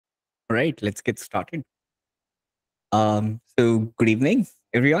All right, let's get started. So good evening,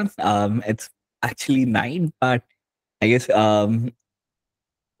 everyone. It's actually 9, but I guess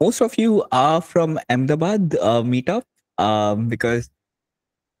most of you are from Ahmedabad meetup because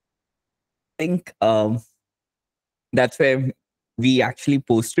I think that's where we actually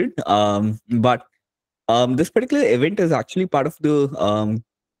posted. But this particular event is actually part of the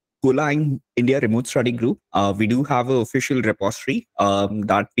Golang India Remote Study Group. We do have an official repository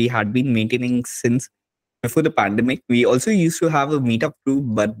that we had been maintaining since before the pandemic. We also used to have a meetup group,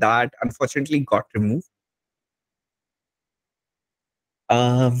 but that unfortunately got removed.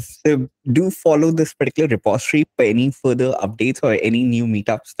 So do follow this particular repository for any further updates or any new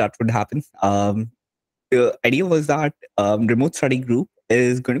meetups that would happen. The idea was that remote study group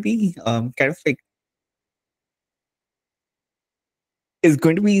is going to be kind of like is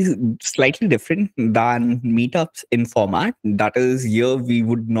going to be slightly different than meetups in format. That is, here we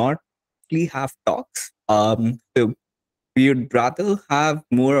would not really have talks. So we would rather have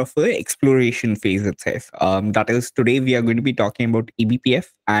more of a exploration phase itself. That is, today we are going to be talking about eBPF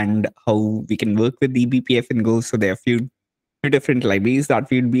and how we can work with eBPF and Go. So there are a few different libraries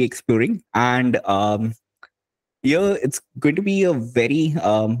that we'll be exploring. And here it's going to be a very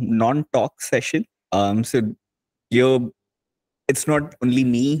non-talk session. So here it's not only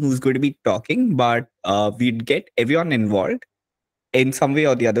me who's going to be talking, but we'd get everyone involved in some way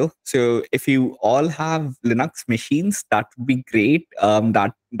or the other. So if you all have Linux machines, that would be great.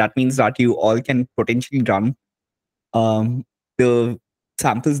 That means that you all can potentially run um, the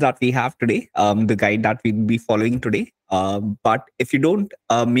samples that we have today, the guide that we'll be following today. But if you don't,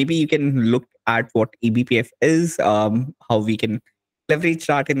 maybe you can look at what eBPF is, how we can leverage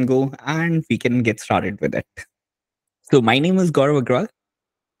that and Go, and we can get started with it. So my name is Gaurav Agrawal.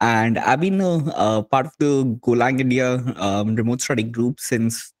 And I've been a part of the Golang India remote study group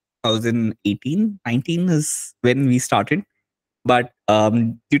since 2018. 19 is when we started. But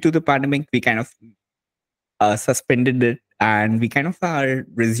due to the pandemic, we kind of suspended it and we kind of are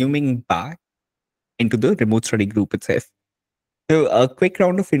resuming back into the remote study group itself. So a quick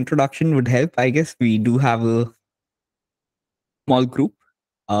round of introduction would help. I guess we do have a small group.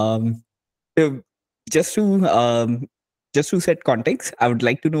 Um, so just to just to set context, I would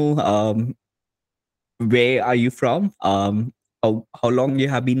like to know where are you from, how long you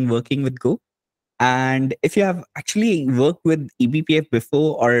have been working with Go, and if you have actually worked with eBPF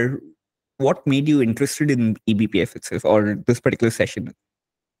before, or what made you interested in eBPF itself or this particular session.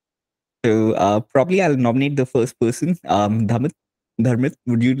 So probably I'll nominate the first person, Dharmit. Dharmit,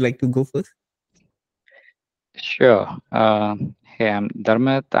 would you like to go first? Sure. Hey, I'm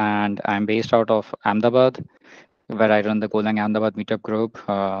Dharmit, and I'm based out of Ahmedabad, where I run the Golang Ahmedabad Meetup group.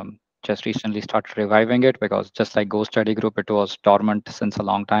 Just recently started reviving it because just like Go Study Group, it was dormant since a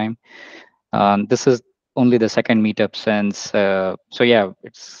long time. This is only the second meetup since, so yeah,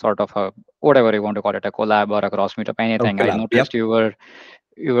 it's sort of a whatever you want to call it, a collab or a cross meetup, Oh, anything. I collab. Yep. noticed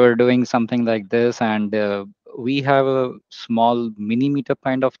you were doing something like this, and we have a small mini meetup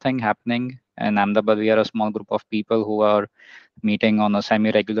kind of thing happening in Ahmedabad. We are a small group of people who are meeting on a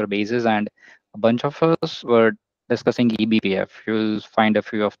semi-regular basis, and a bunch of us were discussing eBPF. You'll find a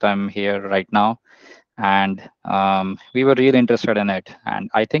few of them here right now, and we were really interested in it. And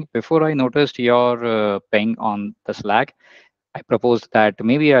I think before I noticed your ping on the Slack, I proposed that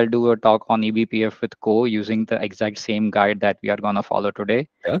maybe I'll do a talk on eBPF with Go using the exact same guide that we are going to follow today.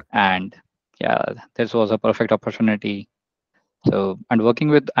 Yeah. And yeah, this was a perfect opportunity. So, and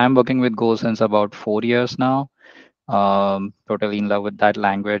I'm working with Go since about 4 years now. Totally in love with that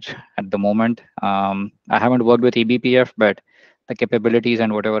language at the moment. I haven't worked with eBPF, but the capabilities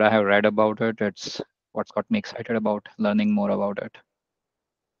and whatever I have read about it, it's what's got me excited about learning more about it.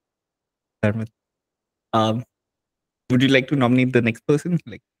 Dharmit. Um, would you like to nominate the next person?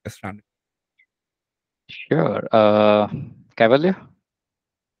 Like just random. Sure. Cavalier?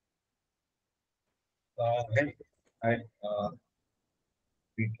 Hey, I,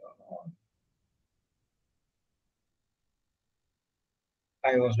 we-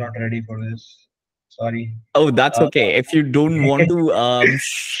 I was not ready for this. Sorry. Oh, that's Uh, okay. If you don't want to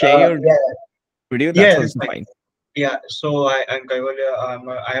share your yeah, video, that's yes, also fine. yeah. So I'm Kaivalya.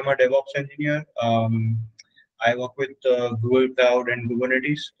 I am a DevOps engineer. I work with Google Cloud and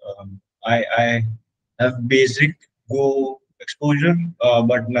Kubernetes. I have basic Go exposure,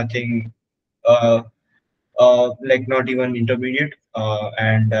 but nothing uh, like not even intermediate.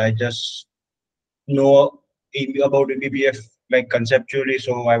 And I just know about eBPF like conceptually,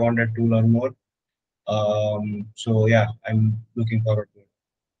 so I wanted to learn more. So yeah, I'm looking forward to it.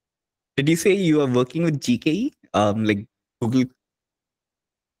 Did you say you are working with GKE? Like Google?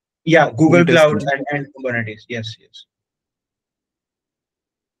 Yeah, Could you Google just Cloud continue? and Kubernetes. Yes, yes.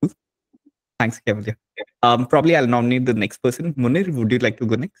 Thanks, Kevin. Probably I'll nominate the next person. Munir, would you like to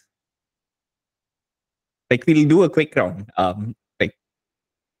go next? Like we'll do a quick round. Like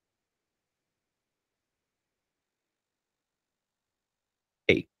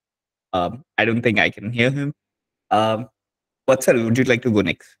hey, I don't think I can hear him. Vatsal, would you like to go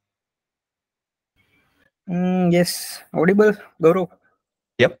next? Yes, audible, Gaurav.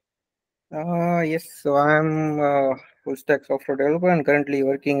 Yep. Yes, so I'm full stack software developer and currently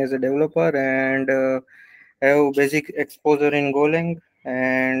working as a developer and have basic exposure in Golang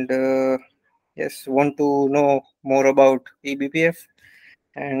and yes, want to know more about eBPF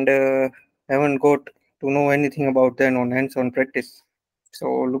and haven't got to know anything about that on hands-on practice.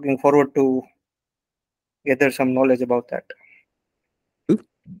 So looking forward to gather some knowledge about that.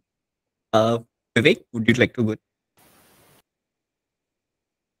 Cool. Vivek, would you like to go?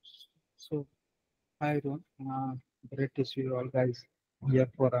 So, hi everyone. Great to see you all guys here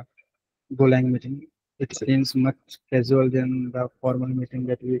for a Golang meeting. It seems much casual than the formal meeting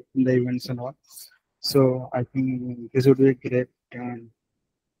that we in the events and all. So I think this would be great and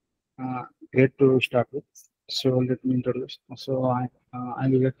uh, great to start with. So let me introduce. So I'm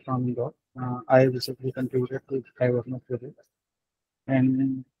Vivek from Indore. I recently contributed to Kaiవర్no project,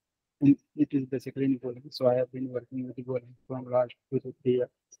 and it is basically in Golang. So I have been working with Golang from last 2 to 3 years,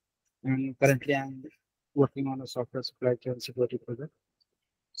 and currently I'm working on a software supply chain security project.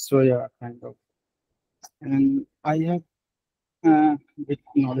 So yeah, kind of. And I have bit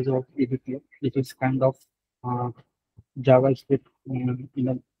knowledge of eBPF. It is kind of uh, JavaScript in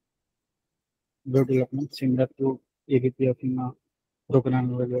a web development similar to eBPF in a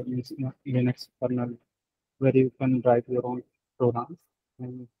programmable Linux kernel where you can write your own programs.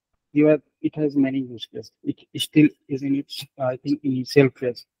 And it has many use cases. It still is in its, I think, initial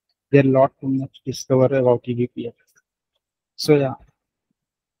phase. There are a lot to much discover about eBPF. So yeah,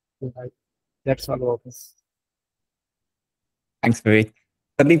 right. That's all about this. Thanks, Vivek.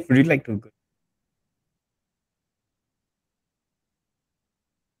 Sandeep, would you like to go?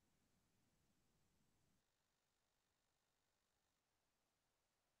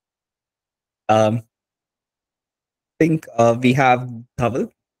 Think we have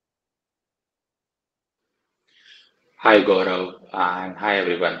Dhaval. Hi Gaurav and hi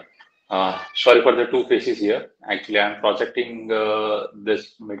everyone. Sorry for the two faces here. Actually, I'm projecting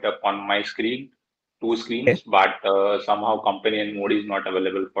this meetup on my screen, two screens, Okay, but somehow companion mode is not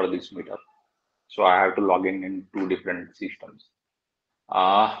available for this meetup. So I have to log in two different systems.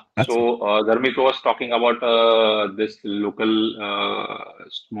 that's it. Dharmik was talking about this local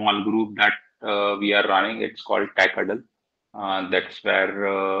small group that we are running. It's called Tech Huddle. That's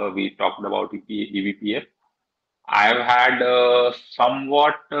where we talked about EVPF. I've had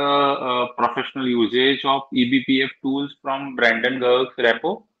somewhat professional usage of eBPF tools from Brandon Garg's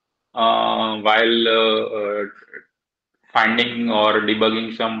repo while finding or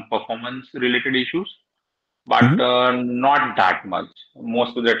debugging some performance related issues, but Mhm. not that much.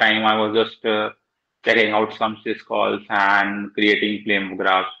 Most of the time, I was just checking out some syscalls and creating flame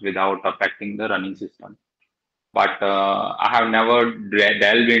graphs without affecting the running system. But I have never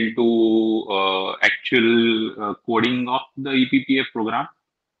delved into actual coding of the ePPF program,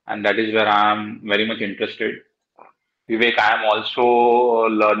 and that is where I am very much interested. Vivek, I am also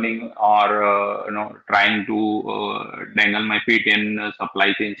learning or trying to dangle my feet in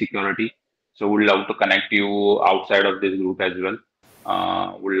supply chain security. So would love to connect you outside of this group as well.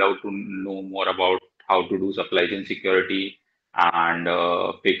 Would love to know more about how to do supply chain security and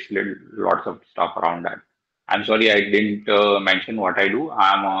fix lots of stuff around that. I'm sorry I didn't mention what I do.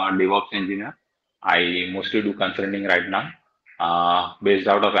 I'm a DevOps engineer. I mostly do consulting right now, based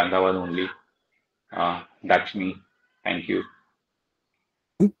out of Ahmedabad only. That's me. Thank you.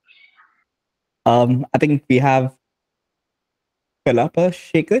 I think we have Kalapa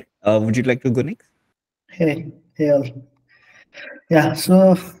Shekhar. Would you like to go next? Hey, hey all. Yeah,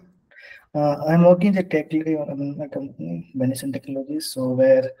 so I'm working at tech lead on a company, Benison Technologies. So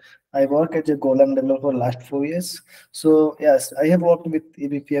where I work as a Golang developer for last 4 years. So yes, I have worked with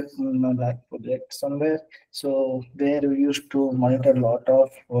eBPF on that project somewhere. So there we used to monitor a lot of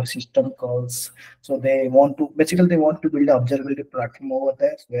system calls. So they want to build an observability platform over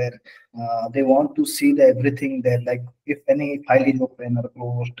there where they want to see the everything there, like if any file is open or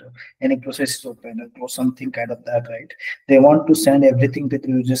closed, any process is open or closed, something kind of that, right? They want to send everything to the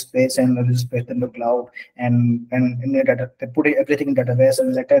user space and user space in the cloud and in the data they put everything in database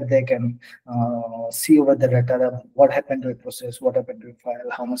and later they can see over the data what happened to a process, what happened to a file,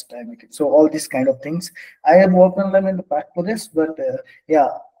 how much time it is. So all these kind of things I have worked on them in the past projects, but yeah,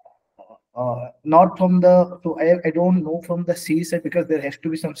 Not from the, so I don't know from the C side, because there has to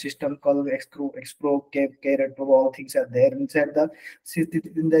be some system called Expro, Caret, all things are there inside the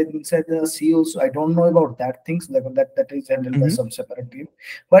inside the C also. I don't know about that things, that is handled by Mhm. some separate team.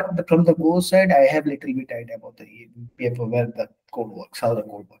 But from the Go side, I have little bit idea about the eBPF, where the code works, how the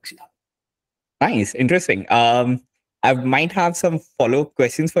code works. Yeah. Nice, interesting. I might have some follow-up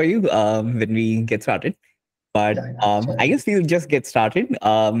questions for you when we get started. But Yeah, yeah, I sure. guess we'll just get started.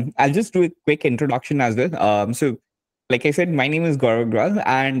 I'll just do a quick introduction as well. So, like I said, my name is Gaurav Agrawal,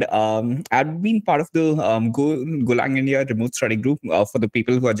 and I've been part of the Golang India remote study group for the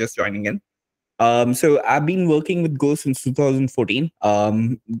people who are just joining in. So, I've been working with Go since 2014.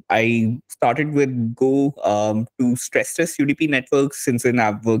 I started with Go to stress test UDP networks. Since then,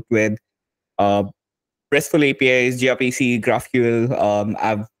 I've worked with uh, RESTful APIs, gRPC, GraphQL.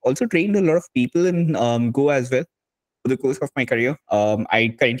 I've also trained a lot of people in Go as well over the course of my career.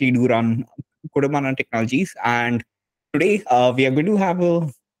 I currently do run Kodamana Technologies, and today we are going to have a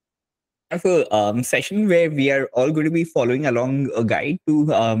session where we are all going to be following along a guide to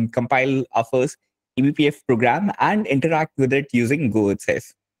compile our first eBPF program and interact with it using Go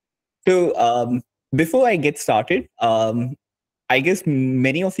itself. So before I get started, I guess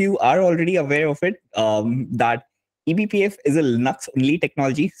many of you are already aware of it, that eBPF is a Linux only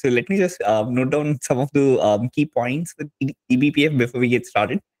technology. So let me just note down some of the key points with eBPF before we get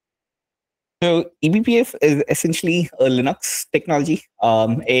started. So eBPF is essentially a Linux technology.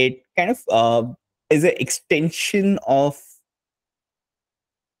 It kind of is an extension of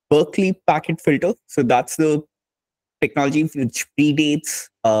Berkeley packet filter. So that's the technology which predates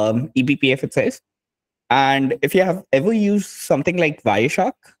eBPF itself. And if you have ever used something like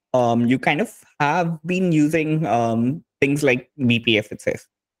Wireshark, you kind of have been using things like BPF itself.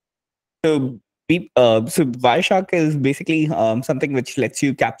 So, so Wireshark is basically something which lets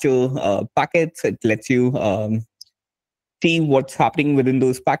you capture packets. It lets you see what's happening within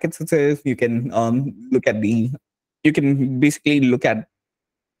those packets itself. You can you can basically look at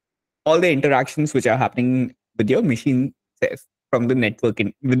all the interactions which are happening with your machine itself from the network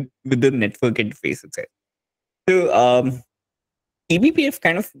with the network interface itself. So eBPF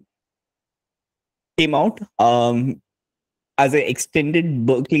kind of came out as an extended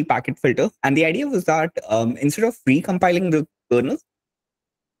Berkeley packet filter. And the idea was that instead of recompiling the kernel,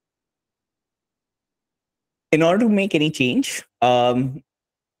 in order to make any change,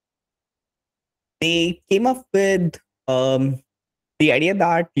 they came up with the idea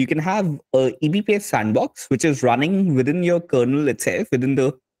that you can have a eBPF sandbox, which is running within your kernel itself, within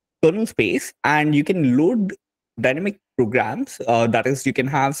the kernel space, and you can load dynamic programs. That is, you can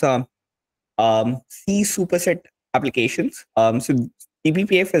have some C superset applications. So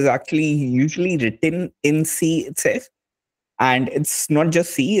eBPF is actually usually written in C itself. And it's not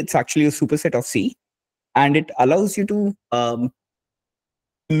just C, it's actually a superset of C. And it allows you to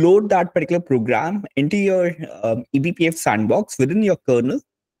load that particular program into your eBPF sandbox within your kernel,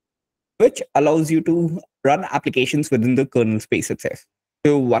 which allows you to run applications within the kernel space itself.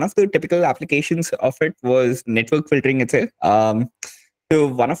 So one of the typical applications of it was network filtering itself. So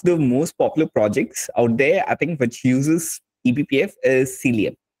one of the most popular projects out there, I think, which uses eBPF is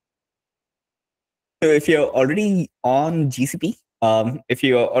Cilium. So if you're already on GCP, if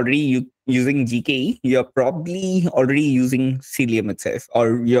you're already using GKE, you're probably already using Cilium itself,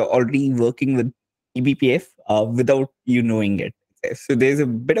 or you're already working with eBPF without you knowing it. So there's a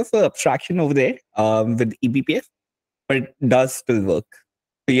bit of an abstraction over there with eBPF, but it does still work.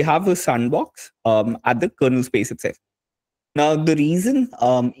 So you have a sandbox at the kernel space itself. Now, the reason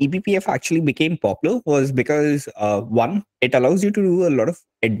eBPF actually became popular was because one, it allows you to do a lot of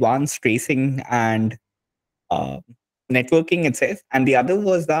advanced tracing and uh, networking itself, and the other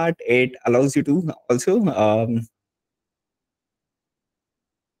was that it allows you to also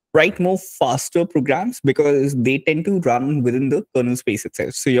write more faster programs because they tend to run within the kernel space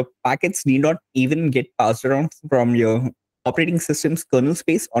itself. So your packets need not even get passed around from your operating system's kernel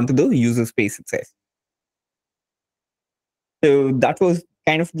space onto the user space itself. So that was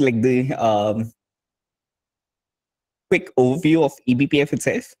kind of like the quick overview of eBPF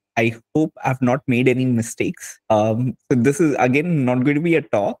itself. I hope I've not made any mistakes. So this is again not going to be a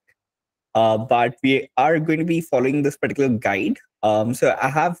talk, but we are going to be following this particular guide. So I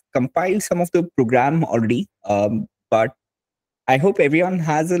have compiled some of the program already, but I hope everyone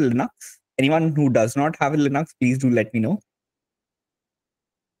has a Linux. Anyone who does not have a Linux, please do let me know.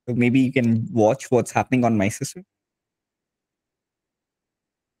 So maybe you can watch what's happening on my system.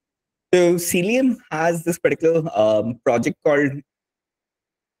 So Cilium has this particular project called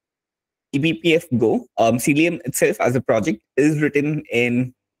eBPF Go. Cilium itself as a project is written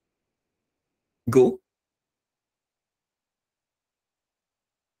in Go.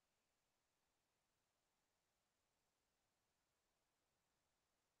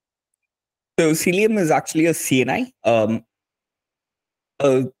 So Cilium is actually a CNI, a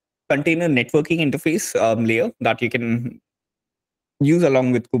container networking interface layer that you can use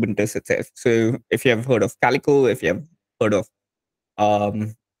along with Kubernetes itself. So if you have heard of Calico, if you have heard of,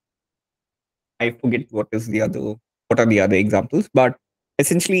 um, I forget what are the other examples, but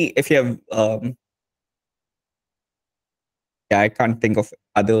essentially, if you have, yeah, I can't think of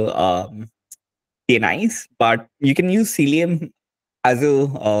other CNIs, but you can use Cilium as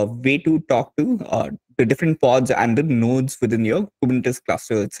a way to talk to the different pods and the nodes within your Kubernetes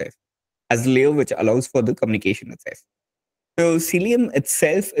cluster itself, as a layer which allows for the communication itself. So Cilium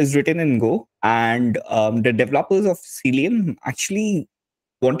itself is written in Go, and the developers of Cilium actually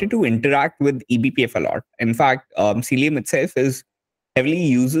wanted to interact with eBPF a lot. In fact, Cilium itself is heavily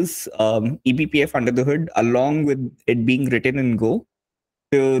uses eBPF under the hood, along with it being written in Go.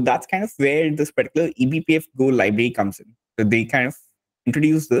 So that's kind of where this particular eBPF Go library comes in. So they kind of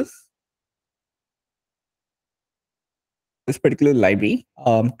introduce this particular library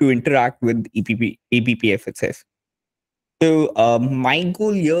to interact with eBPF itself. So my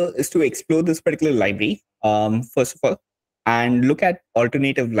goal here is to explore this particular library, first of all, and look at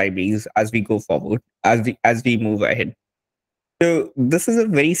alternative libraries as we go forward, as we move ahead. So this is a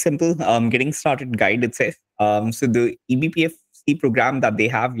very simple getting started guide itself. So the eBPF C program that they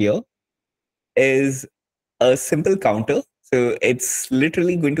have here is a simple counter. So it's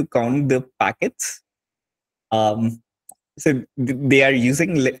literally going to count the packets. So they are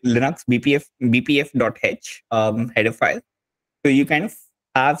using Linux bpf.h header file. So you kind of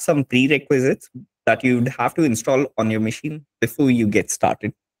have some prerequisites that you'd have to install on your machine before you get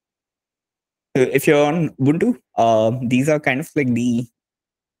started. So if you're on Ubuntu, these are kind of like the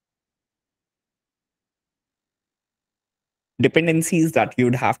dependencies that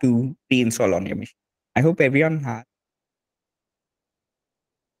you'd have to pre-install on your machine. I hope everyone has.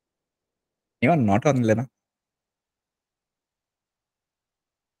 Anyone not on Linux?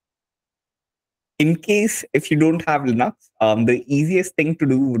 In case if you don't have Linux, the easiest thing to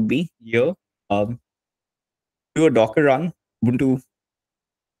do would be here, do a Docker run Ubuntu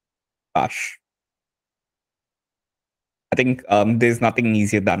bash. I think there's nothing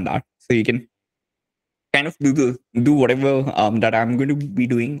easier than that. So you can kind of do whatever that I'm going to be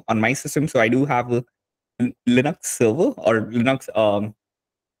doing on my system. So I do have a Linux server or Linux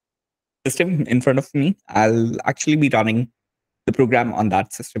system in front of me. I'll actually be running the program on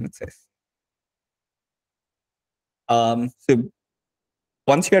that system itself. So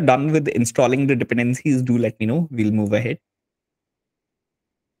once you're done with installing the dependencies, do let me know. We'll move ahead.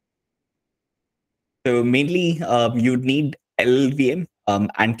 So mainly, you'd need LLVM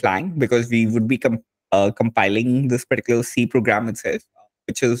and Clang because we would be compiling this particular C program itself,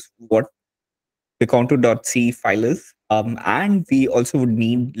 which is what the counter.c file is. And we also would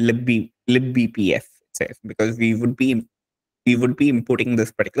need libbpf itself because we would be importing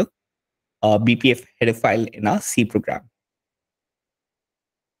this particular BPF header file in our C program.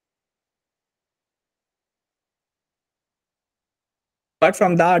 Apart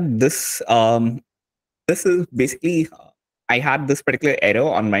from that, this is basically I had this particular error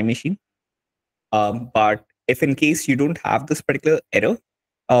on my machine. But if in case you don't have this particular error,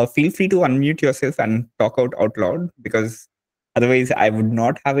 feel free to unmute yourself and talk out loud because otherwise I would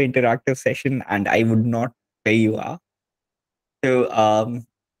not have an interactive session and I would not where you are. So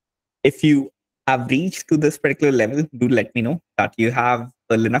if you have reached to this particular level, do let me know that you have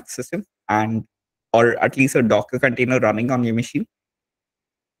a Linux system and or at least a Docker container running on your machine.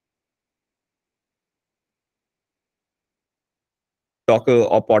 Docker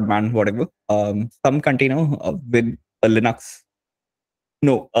or Podman, whatever. Some container with a Linux.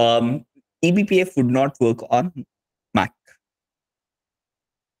 No, eBPF would not work on Mac.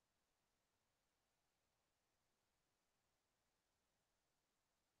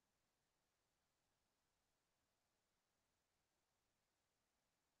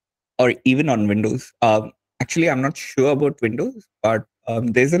 Or even on Windows. Actually, I'm not sure about Windows, but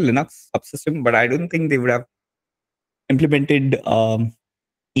there's a Linux subsystem, but I don't think they would have implemented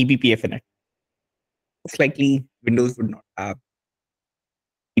eBPF in it. Most likely, Windows would not have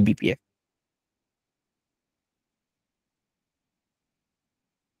eBPF.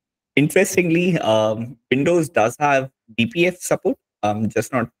 Interestingly, Windows does have BPF support,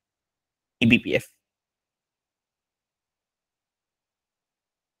 just not eBPF.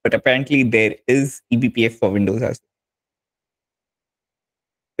 But apparently, there is eBPF for Windows as well,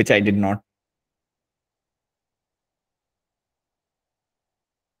 which I did not.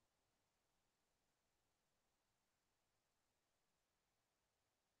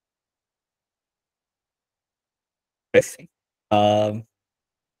 Interesting. Um,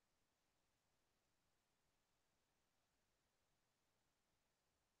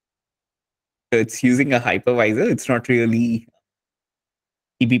 so it's using a hypervisor. It's not really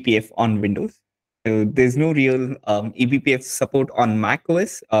eBPF on Windows. So there's no real eBPF support on Mac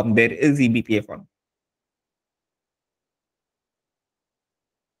OS. There is eBPF on.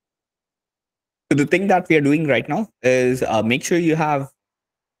 So the thing that we are doing right now is make sure you have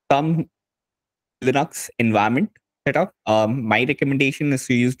some Linux environment set up. My recommendation is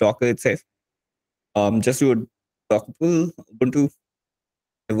to use Docker itself. Just do a Docker pull, Ubuntu,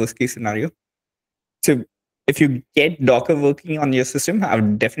 the worst case scenario. So if you get Docker working on your system, I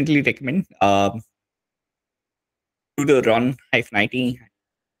would definitely recommend do the run-90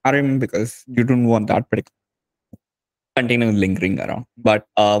 rm because you don't want that particular container lingering around. But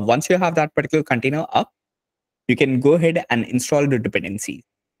once you have that particular container up, you can go ahead and install the dependencies.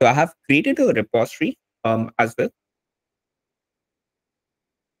 So I have created a repository as well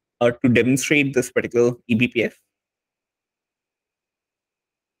to demonstrate this particular eBPF.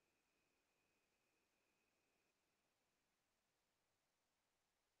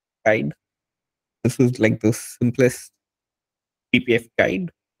 Guide. This is like the simplest eBPF guide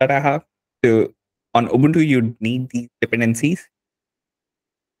that I have. So on Ubuntu, you need these dependencies.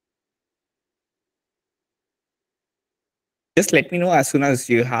 Just let me know as soon as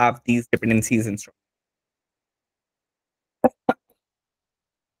you have these dependencies installed.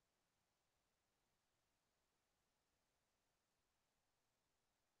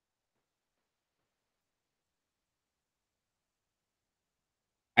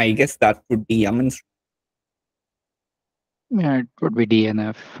 I guess that would be Yaman's. Yeah, it would be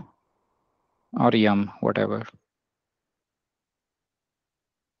DNF or yum, whatever.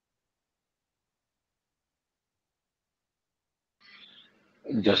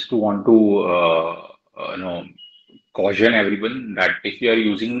 Just want to caution everyone that if you are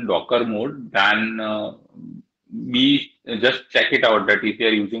using Docker mode, then be just check it out that if you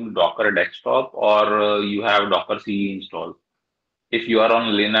are using Docker desktop or you have Docker CE installed. If you are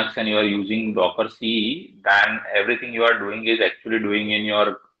on Linux and you are using Docker CE, then everything you are doing is actually doing in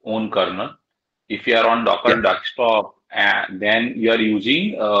your own kernel. If you are on Docker desktop, then you are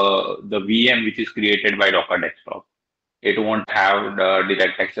using the VM which is created by Docker desktop. It won't have the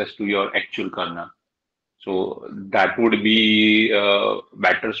direct access to your actual kernel. So that would be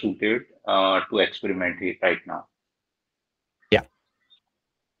better suited to experiment it right now. Yeah.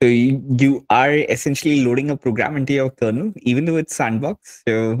 So you are essentially loading a program into your kernel, even though it's sandbox.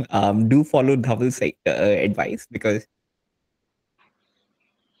 So do follow Dhaval's advice, because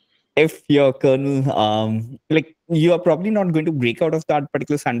if your kernel, like you are probably not going to break out of that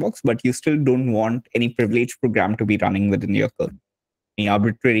particular sandbox, but you still don't want any privileged program to be running within your kernel, any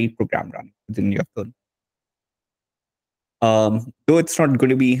arbitrary program running within your kernel. Though it's not going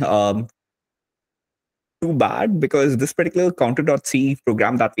to be too bad because this particular counter.c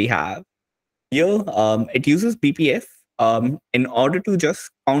program that we have here, it uses BPF in order to just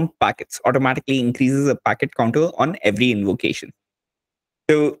count packets, automatically increases a packet counter on every invocation.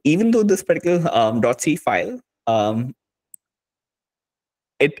 So even though this particular .c file,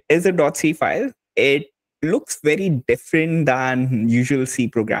 it is a .c file, it looks very different than usual C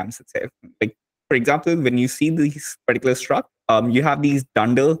programs itself. Like, for example, when you see these particular struct, you have these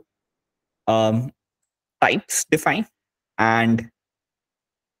dunder types defined, and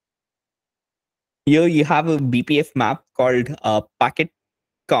here you have a BPF map called packet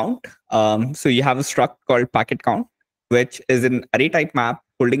count. So you have a struct called packet count, which is an array type map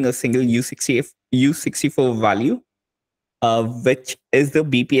holding a single U64 value, which is the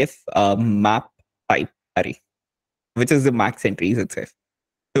BPF map type array, which is the max entries itself.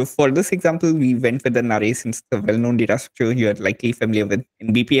 So for this example, we went with an array since the well-known data structure you are likely familiar with.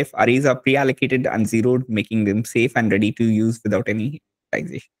 In BPF, arrays are pre-allocated and zeroed, making them safe and ready to use without any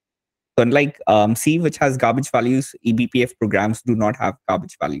initialization. So unlike C, which has garbage values, eBPF programs do not have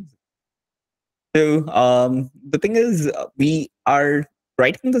garbage values. So the thing is, we are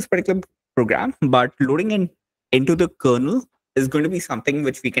writing this particular program, but loading it into the kernel is going to be something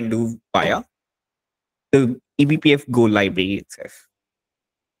which we can do via the eBPF Go library itself.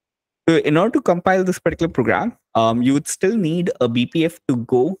 So in order to compile this particular program, you would still need a BPF to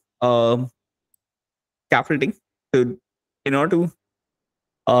go scaffolding. So in order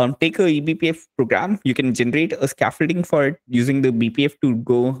to take a eBPF program, you can generate a scaffolding for it using the BPF to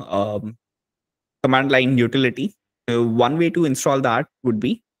go command line utility. So one way to install that would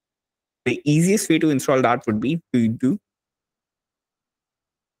be, the easiest way to install that would be to do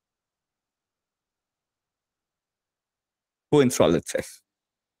go install itself.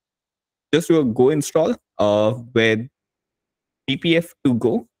 just do a go install with BPF to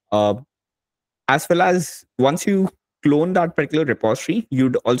go, as well as once you clone that particular repository,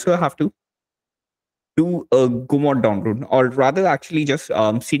 you'd also have to do a go mod download, or rather actually just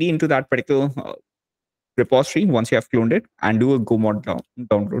cd into that particular repository once you have cloned it and do a go mod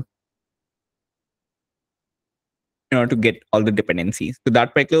download in order to get all the dependencies. So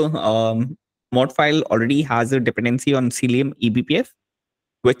that particular mod file already has a dependency on Cilium eBPF,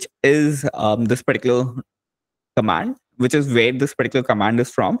 which is this particular command, which is where this particular command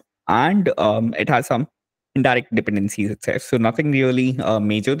is from. And it has some indirect dependencies itself. So nothing really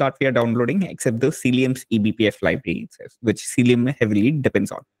major that we are downloading except the Cilium's eBPF library itself, which Cilium heavily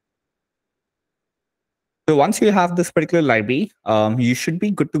depends on. So once you have this particular library, you should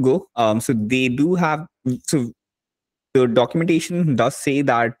be good to go. So they do have, so the documentation does say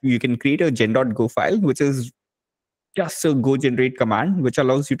that you can create a gen.go file, which is just a go generate command, which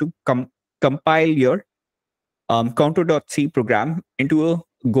allows you to compile your counter.c program into a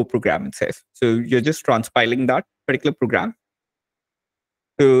Go program itself. So you're just transpiling that particular program.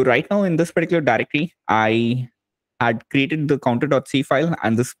 So right now in this particular directory, I had created the counter.c file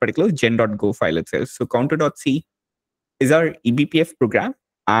and this particular gen.go file itself. So counter.c is our eBPF program,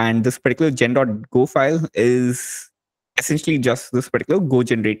 and this particular gen.go file is essentially just this particular go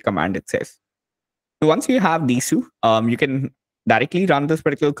generate command itself. So once you have these two, you can directly run this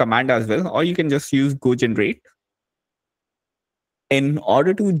particular command as well, or you can just use go generate in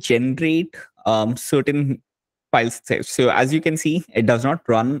order to generate certain files itself. So as you can see, it does not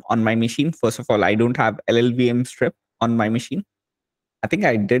run on my machine. First of all, I don't have LLVM strip on my machine. I think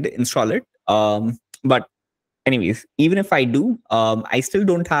I did install it. But anyways, even if I do, I still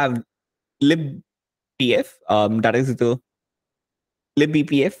don't have libpf, that is the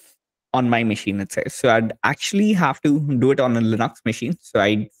libepf on my machine itself. So I'd actually have to do it on a Linux machine. So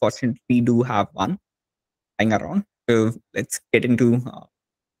I fortunately do have one lying around. So let's get into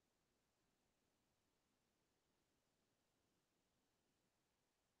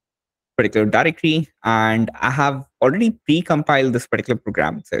particular directory, and I have already pre-compiled this particular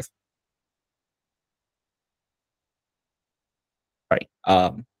program itself. Sorry,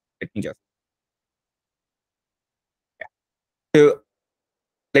 let me just, yeah. So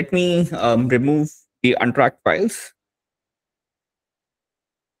let me remove the untracked files.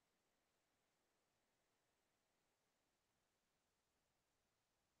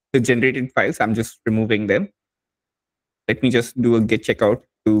 The generated files, I'm just removing them. Let me just do a git checkout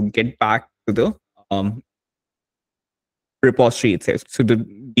to get back to the repository itself. So the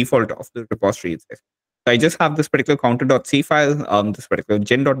default of the repository itself. So I just have this particular counter.c file, this particular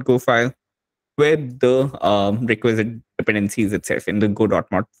gen.go file, where the requisite dependencies itself in the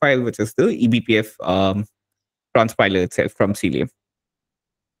go.mod file, which is the eBPF transpiler itself from Cilium.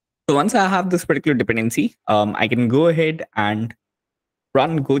 So once I have this particular dependency, I can go ahead and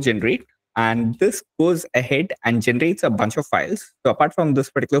run go generate, and this goes ahead and generates a bunch of files. So apart from this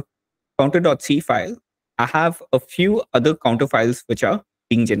particular counter.c file, I have a few other counter files which are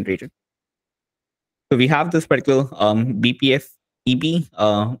being generated. So we have this particular BPF EB,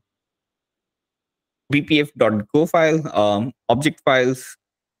 BPF.go file, object files,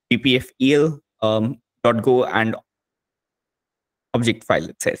 BPF EL .go, and object file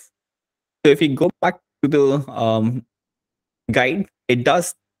itself. So if we go back to the guide, it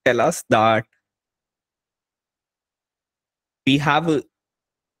does tell us that we have a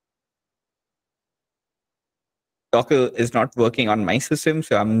Docker is not working on my system,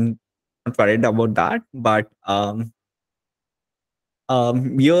 so I'm not worried about that. But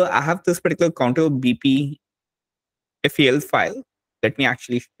here I have this particular counter BP FEL file. Let me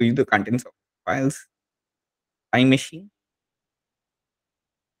actually show you the contents of files. My machine.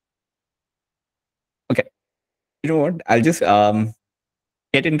 Okay, you know what? I'll just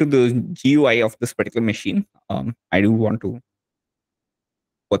get into the GUI of this particular machine. I do want to.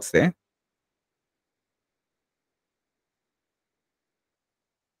 What's there?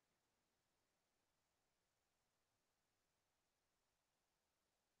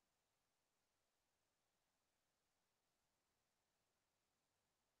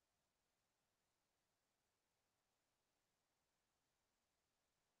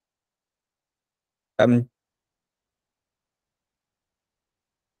 Um,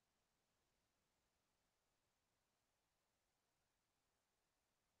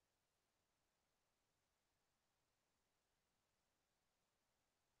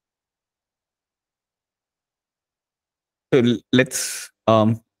 so let's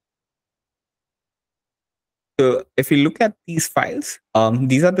so if you look at these files,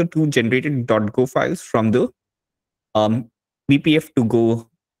 these are the two generated .go files from the BPF to go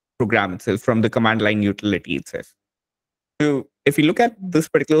program itself, from the command line utility itself. So if you look at this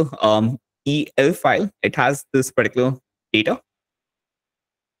particular EL file, it has this particular data.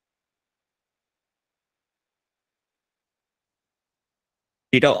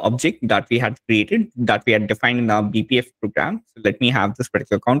 Data object that we had created, that we had defined in our BPF program. So let me have this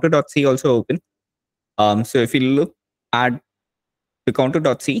particular counter.c also open. So if you look at the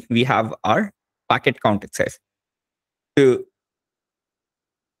counter.c, we have our packet count itself. So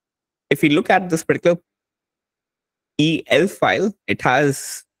if you look at this particular EL file, it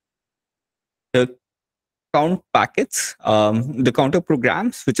has the count packets, the counter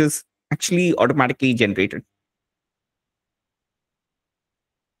programs, which is actually automatically generated.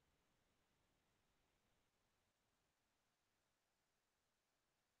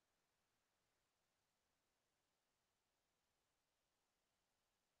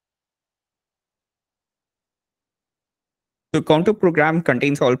 The counter program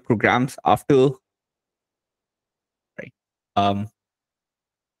contains all programs after, right,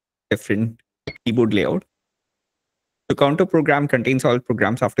 different keyboard layout. The counter program contains all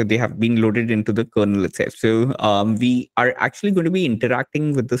programs after they have been loaded into the kernel itself. So we are actually going to be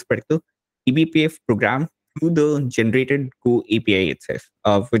interacting with this particular eBPF program through the generated Go API itself,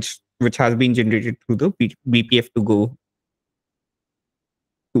 which has been generated through the BPF to Go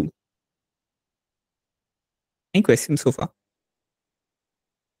tool. Any questions so far?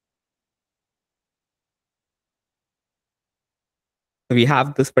 We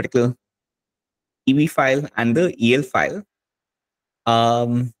have this particular EB file and the EL file.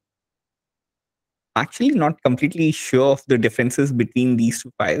 Actually not completely sure of the differences between these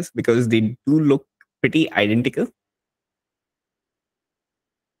two files because they do look pretty identical.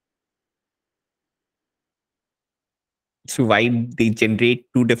 So why they generate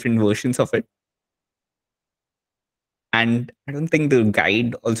two different versions of it. And I don't think the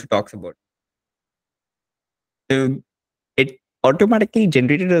guide also talks about it. So it automatically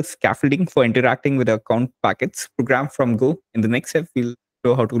generated a scaffolding for interacting with our count packets program from Go. In the next step, we'll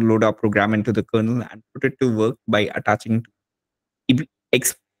show how to load our program into the kernel and put it to work by attaching to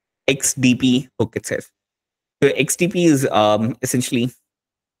XDP hook itself. So XDP is essentially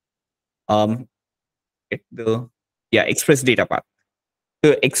express data path.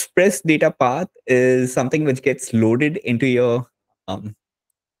 So express data path is something which gets loaded into your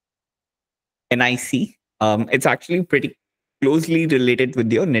NIC. It's actually pretty closely related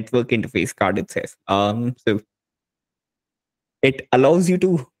with your network interface card itself. So it allows you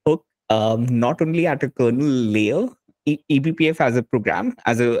to hook not only at a kernel layer. eBPF as a program,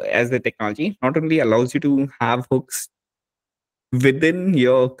 as a technology, not only allows you to have hooks within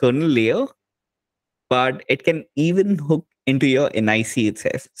your kernel layer, but it can even hook into your NIC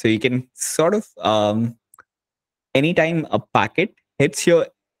itself. So you can sort of anytime a packet hits your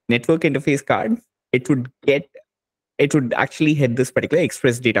network interface card, it would actually hit this particular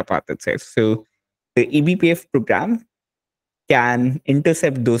express data path itself. So the eBPF program can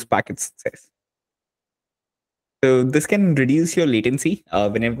intercept those packets itself. So this can reduce your latency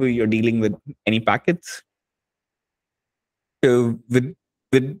whenever you're dealing with any packets. So with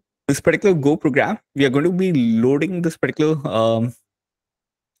this particular Go program, we are going to be loading this particular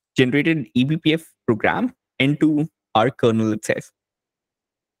generated eBPF program into our kernel itself.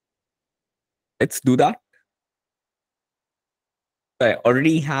 Let's do that. I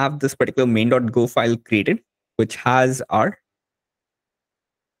already have this particular main.go file created, which has our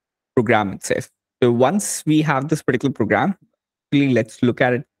program itself. So once we have this particular program, let's look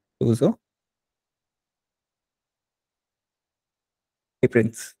at it closer. Hey,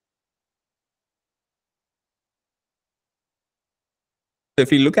 Prince. So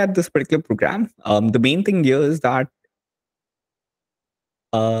if you look at this particular program, the main thing here is that,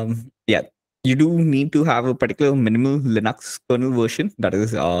 you do need to have a particular minimal Linux kernel version. That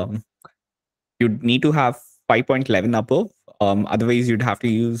is, you'd need to have 5.11 above. Otherwise, you'd have to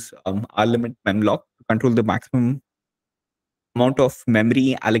use rlimit memlock to control the maximum amount of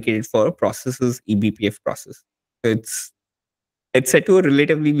memory allocated for a process's eBPF process. So it's set to a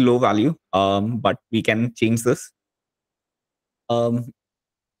relatively low value, but we can change this. So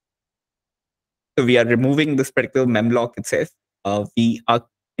we are removing this particular memlock itself. We are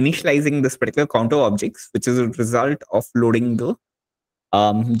initializing this particular counter objects, which is a result of loading the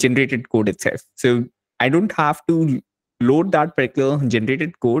generated code itself. So I don't have to load that particular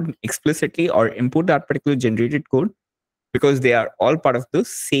generated code explicitly or import that particular generated code because they are all part of the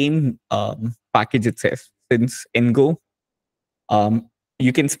same package itself. Since in Go,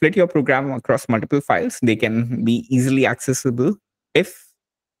 you can split your program across multiple files. They can be easily accessible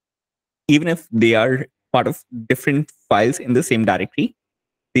even if they are part of different files in the same directory.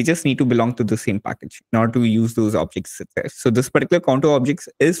 They just need to belong to the same package in order to use those objects itself. So this particular counter objects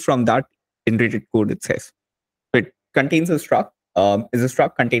is from that generated code itself. So it contains a struct, is a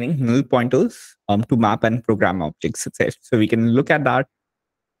struct containing null pointers to map and program objects itself. So we can look at that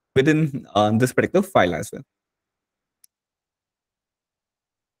within this particular file as well.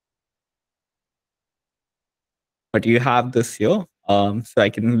 But you have this here. So I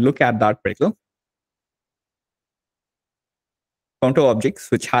can look at that particular counter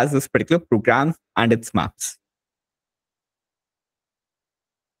objects, which has this particular program and its maps.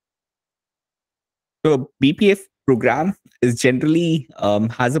 So a BPF program is generally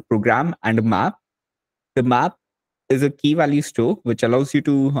has a program and a map. The map is a key value store, which allows you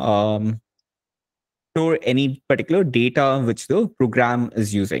to store any particular data which the program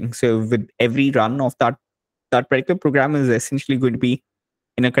is using. So with every run of that particular program is essentially going to be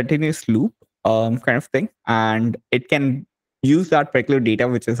in a continuous loop kind of thing, and it can use that particular data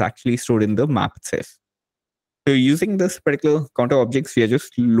which is actually stored in the map itself. So using this particular counter objects, we are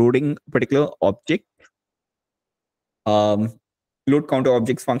just loading a particular object. Load counter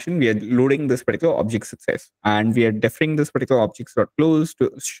objects function, we are loading this particular objects itself, and we are defining this particular objects dot close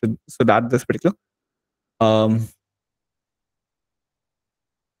to so that this particular file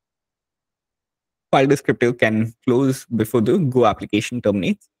descriptor can close before the Go application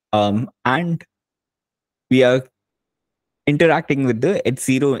terminates. And we are interacting with the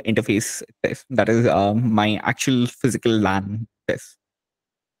H0 interface test. That is my actual physical LAN test.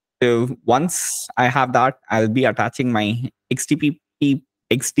 So once I have that, I'll be attaching my XTP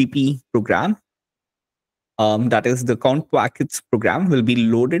program. That is the count packets program will be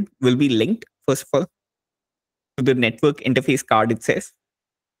linked first of all to the network interface card itself,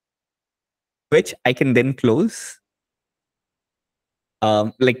 which I can then close.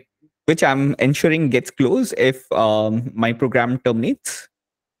 Which I'm ensuring gets closed if my program terminates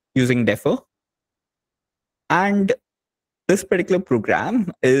using defer. And this particular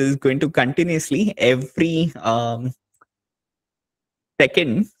program is going to continuously every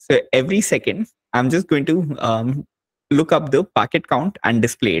second. So every second, I'm just going to look up the packet count and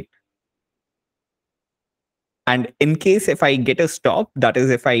display it. And in case if I get a stop, that is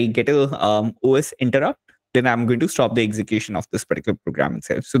if I get a OS interrupt, then I'm going to stop the execution of this particular program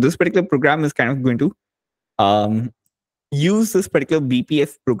itself. So this particular program is kind of going to use this particular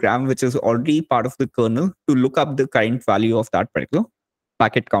BPF program, which is already part of the kernel, to look up the current value of that particular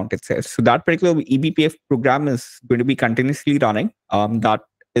packet count itself. So that particular eBPF program is going to be continuously running. That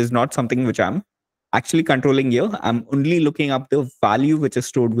is not something which I'm actually controlling here. I'm only looking up the value which is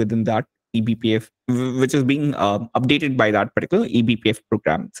stored within that eBPF, which is being updated by that particular eBPF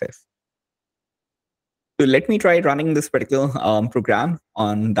program itself. So let me try running this particular program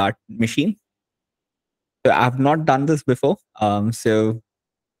on that machine. So I've not done this before. So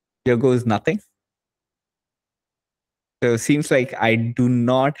here goes nothing. So it seems like I do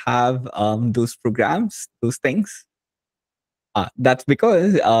not have those programs, those things. That's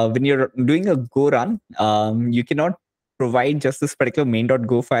because when you're doing a Go run, you cannot provide just this particular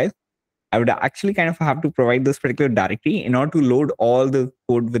main.go file. I would actually kind of have to provide this particular directory in order to load all the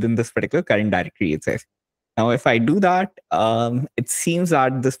code within this particular current directory itself. Now, if I do that, it seems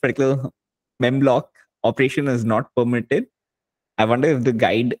that this particular memblock operation is not permitted. I wonder if the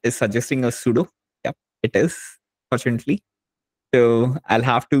guide is suggesting a sudo. Yep, it is, fortunately. So I'll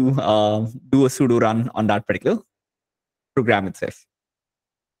have to do a sudo run on that particular program itself.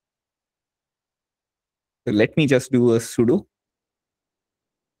 So let me just do a sudo.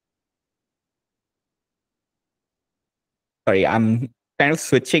 Sorry, I'm kind of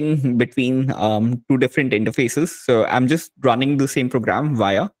switching between two different interfaces. So I'm just running the same program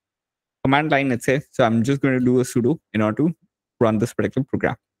via command line itself. So I'm just going to do a sudo in order to run this particular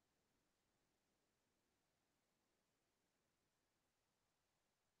program.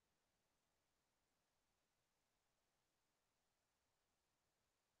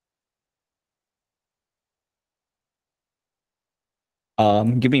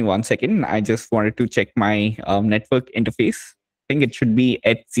 Give me 1 second. I just wanted to check my network interface. I think it should be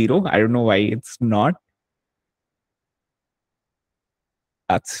at 0. I don't know why it's not.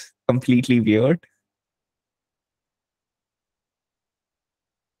 That's completely weird.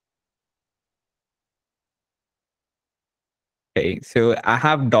 Okay, so I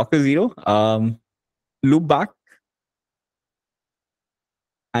have Docker 0, loopback,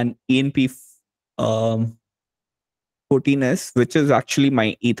 and ENP 14S, which is actually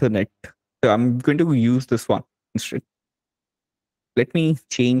my Ethernet. So I'm going to use this one instead. Let me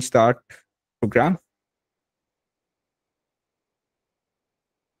change that program.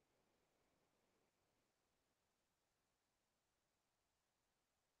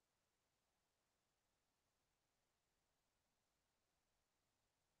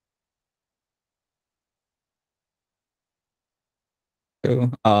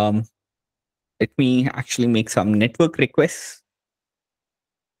 So let me actually make some network requests.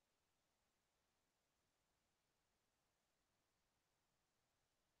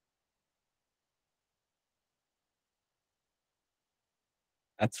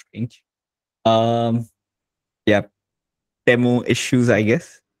 That's strange. Yeah, demo issues, I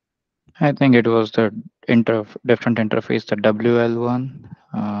guess. I think it was the different interface, the WL one.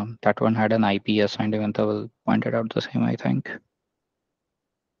 That one had an IP assigned, even though pointed out the same, I think.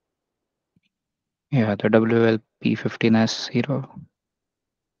 Yeah, the WLP15S0.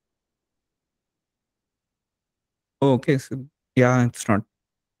 Oh, okay. So yeah, it's not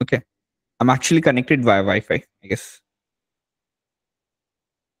okay. I'm actually connected via Wi-Fi, I guess.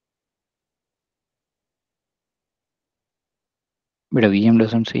 But a VM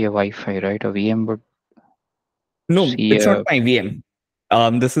doesn't see a Wi-Fi, right? A VM would No, see it's not a. my VM.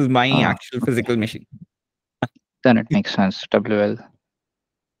 This is my Ah, actual okay. physical machine. Then it makes sense. WL.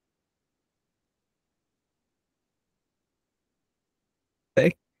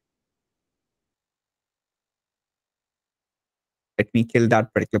 Okay. Let me kill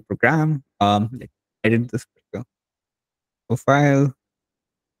that particular program. Let me edit this particular profile.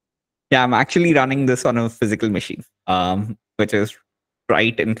 Yeah, I'm actually running this on a physical machine, which is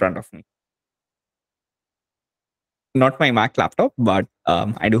right in front of me. Not my Mac laptop, but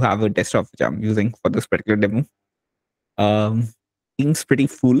I do have a desktop which I'm using for this particular demo. Seems pretty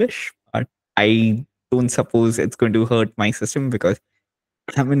foolish, but I don't suppose it's going to hurt my system because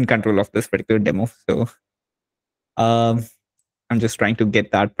I'm in control of this particular demo. So I'm just trying to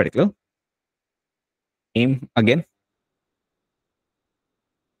get that particular aim again.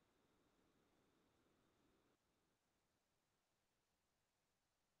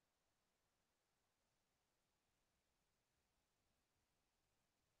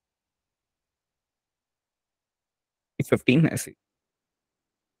 E15, I see.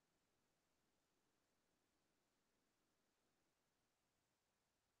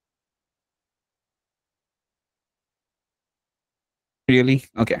 Really?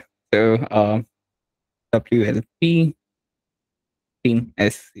 Okay. So WLP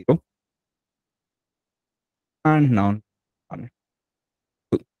 15S0 and now on it.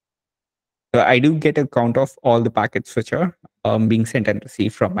 Cool. So I do get a count of all the packets which are being sent and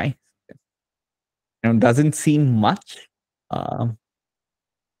received from my system. Doesn't seem much, um,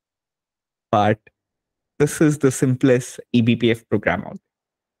 but this is the simplest eBPF program out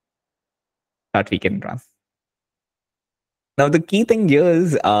that we can run. Now, the key thing here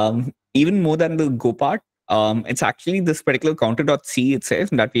is even more than the Go part, it's actually this particular counter.c itself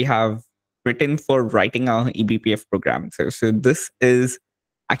that we have written for writing our eBPF program. So this is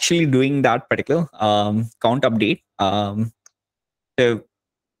actually doing that particular count update. So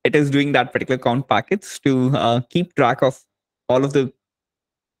it is doing that particular count packets to keep track of all of the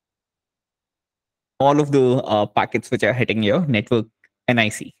packets which are hitting your network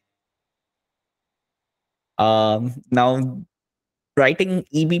NIC. Now, writing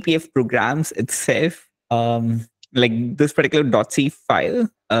eBPF programs itself, like this particular .c file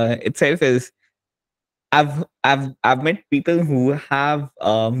itself is, I've met people who have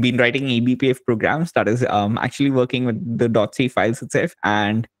been writing eBPF programs that is actually working with the .c files itself,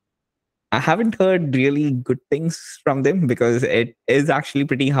 and I haven't heard really good things from them because it is actually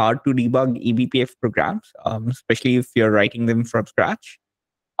pretty hard to debug eBPF programs, especially if you're writing them from scratch.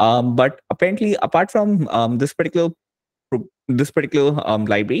 But apparently, apart from this particular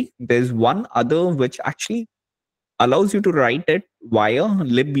library, there's one other which actually allows you to write it via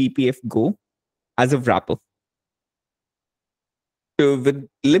libbpf go as a wrapper. So with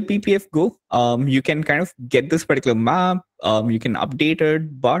libbpf go, you can kind of get this particular map, you can update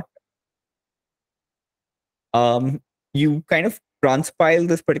it, but you kind of transpile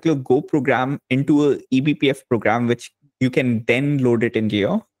this particular Go program into a eBPF program, which you can then load it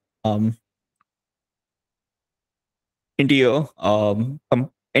um, into your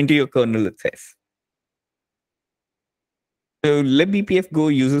kernel itself. So libbpf go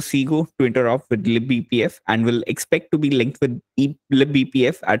uses cgo to interrupt with libbpf and will expect to be linked with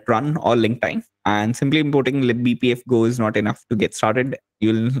libbpf at run or link time. And simply importing libbpf go is not enough to get started.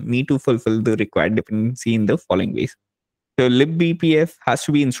 You'll need to fulfill the required dependency in the following ways. So libbpf has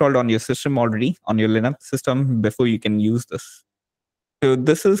to be installed on your system already, on your Linux system, before you can use this. So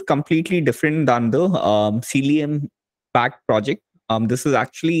this is completely different than the Cilium pack project. This is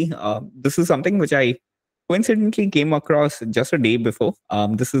actually this is something which I coincidentally came across just a day before.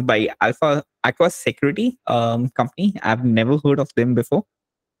 This is by Aqua Security company. I've never heard of them before,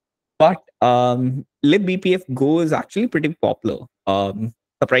 but libbpf go is actually pretty popular.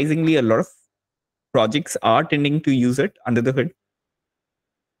 Surprisingly, a lot of projects are tending to use it under the hood.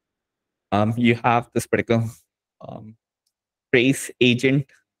 You have this particular um, trace agent,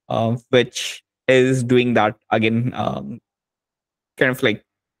 which is doing that again, kind of like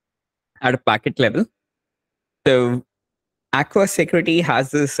at a packet level. So Aqua Security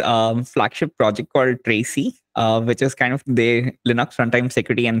has this flagship project called Tracy, which is kind of the Linux runtime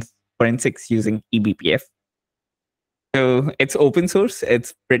security and forensics using eBPF. So it's open source.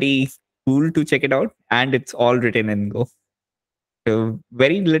 It's pretty cool to check it out, and it's all written in Go. So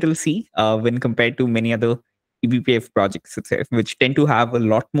very little C when compared to many other eBPF projects itself, which tend to have a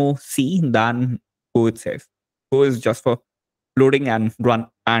lot more C than Go itself. Go is just for loading and run,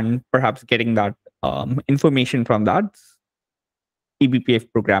 and perhaps getting that information from that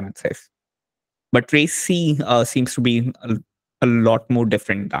eBPF program itself. But Trace C seems to be a lot more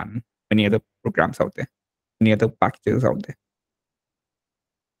different than many other programs out there, many other packages out there.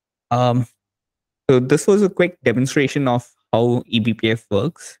 So this was a quick demonstration of how eBPF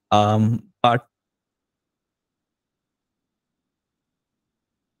works. But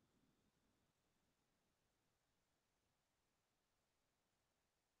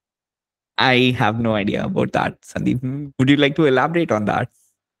I have no idea about that, Sandeep. Would you like to elaborate on that?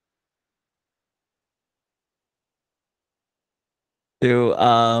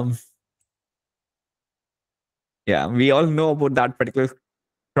 So, yeah, we all know about that particular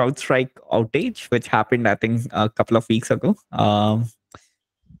CrowdStrike outage, which happened, I think, a couple of weeks ago.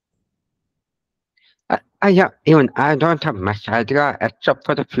 Yeah, even I don't have much idea except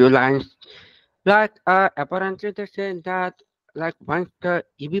for the few lines. Like, apparently they say that, like, once the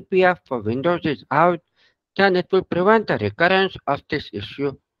eBPF for Windows is out, then it will prevent the recurrence of this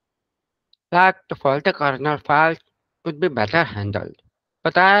issue. Like, the faulty kernel files could be better handled.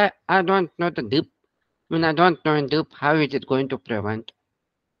 But I don't know the deep, I don't know in deep how is it going to prevent.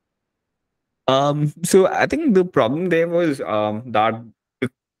 So I think the problem there was that the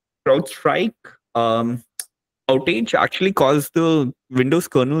CrowdStrike outage actually caused the Windows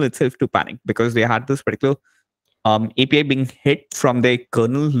kernel itself to panic because they had this particular API being hit from their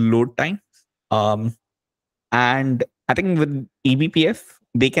kernel load time. And I think with eBPF,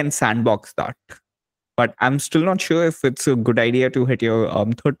 they can sandbox that. But I'm still not sure if it's a good idea to hit your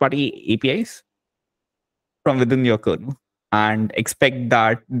third-party APIs from within your kernel and expect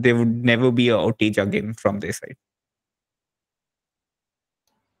that there would never be an outage again from their side.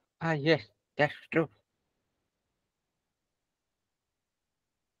 Yes, that's true.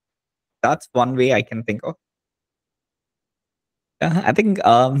 That's one way I can think of. I think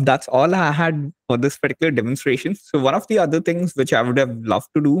that's all I had for this particular demonstration. So one of the other things which I would have loved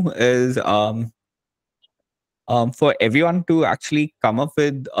to do is for everyone to actually come up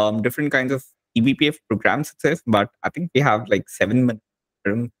with different kinds of eBPF programs itself. But I think we have like 7 minutes. I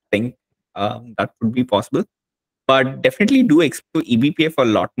don't think that would be possible. But definitely do explore eBPF a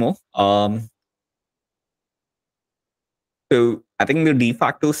lot more. So I think the de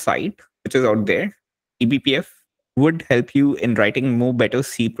facto site, which is out there, eBPF, would help you in writing more better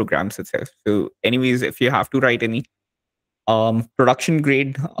C programs itself. So anyways, if you have to write any production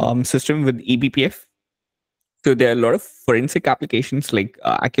grade system with eBPF, so there are a lot of forensic applications like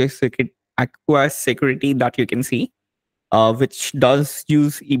Aqua Security that you can see, which does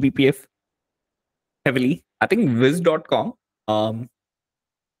use eBPF heavily. I think Viz.com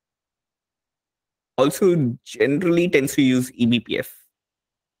also generally tends to use eBPF.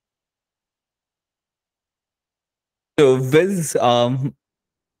 So Viz, I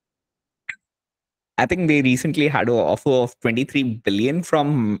think they recently had an offer of 23 billion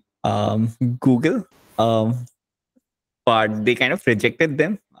from Google, but they kind of rejected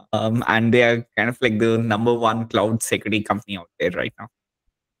them. And they are kind of like the number one cloud security company out there right now.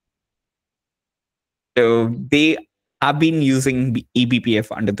 So they have been using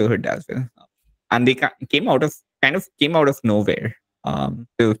eBPF under the hood as well, and they came out of nowhere.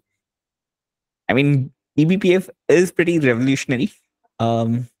 So I mean, eBPF is pretty revolutionary.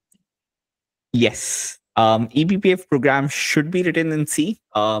 Yes, eBPF programs should be written in C,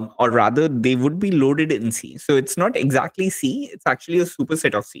 or rather, they would be loaded in C. So it's not exactly C; it's actually a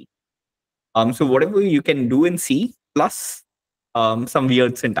superset of C. So whatever you can do in C plus some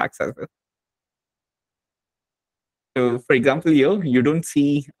weird syntax as well. So, for example, here you don't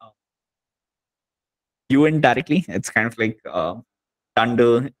see UN directly. It's kind of like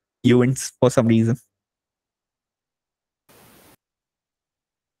under UNs for some reason.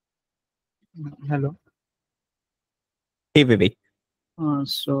 Hello. Hey, Vivek.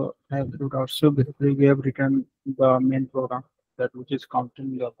 So I have wrote out. So basically, we have written the main program that which is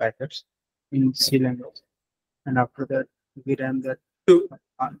counting your packets in C language, and after that we ran that. So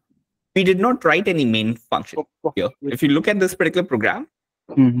we did not write any main function here. If you look at this particular program,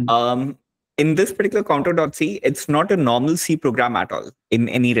 in this particular counter.c, it's not a normal C program at all in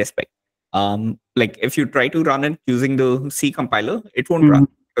any respect. Like if you try to run it using the C compiler, it won't run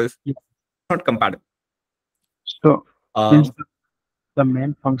because Yeah. it's not compatible. So means Um, the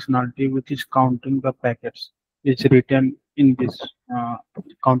main functionality, which is counting the packets, is written in this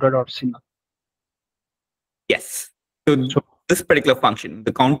counter.c. yes. So So this particular function,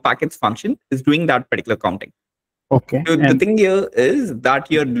 the count packets function, is doing that particular counting. okay, So the and thing here is that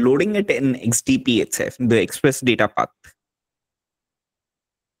you're loading it in XDP itself, the Express Data Path.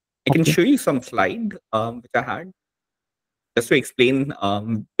 I can okay. show you some slide which I had just to explain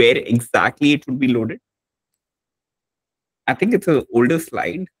where exactly it would be loaded. I think it's an older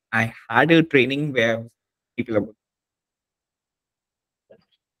slide. I had a training where people about.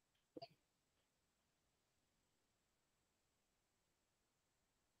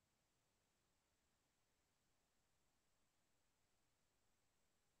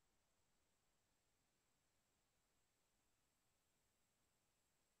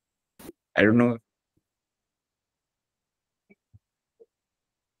 I don't know.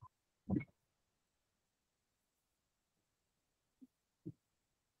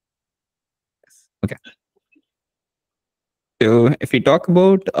 Okay. So if we talk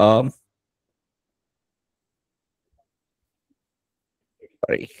about,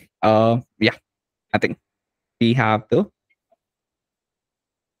 sorry, yeah, I think we have the,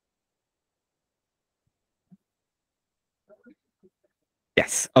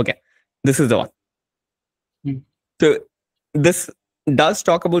 yes, okay. This is the one. So this does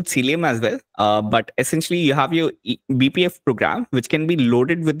talk about Cilium as well, but essentially you have your BPF program, which can be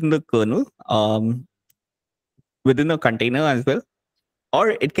loaded within the kernel, within a container as well,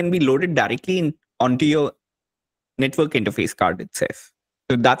 or it can be loaded directly onto your network interface card itself.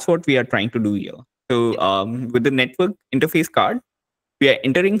 So that's what we are trying to do here. So with the network interface card, we are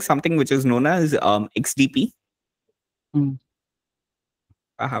entering something which is known as XDP.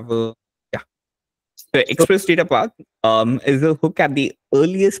 I have a, yeah. The So Express Data Path is a hook at the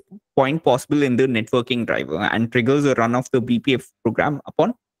earliest point possible in the networking driver and triggers a run of the BPF program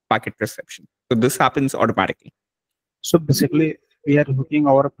upon packet reception. So this happens automatically. so basically, we are hooking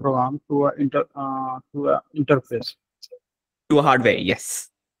our program to a interface. To a hardware, yes.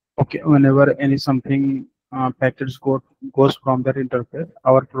 Okay, whenever any something packets goes from that interface,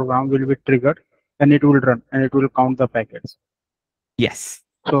 our program will be triggered and it will run and it will count the packets. Yes.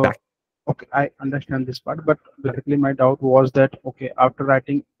 So Exactly. okay, I understand this part, but basically my doubt was that okay, after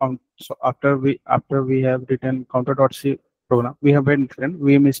writing so after we have written counter.c program, we have written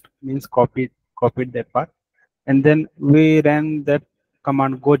we missed means copied that part, and then we ran that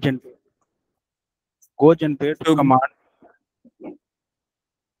command go generate So command. yeah.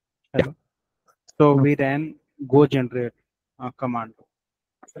 Hello. So we ran go generate command.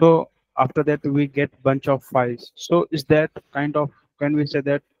 So after that we get bunch of files. So is that kind of, can we say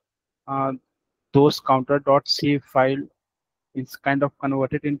that uh, those counter.c file is kind of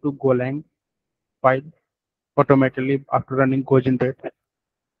converted into Golang file automatically after running go generate?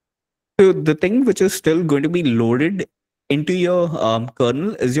 So the thing which is still going to be loaded into your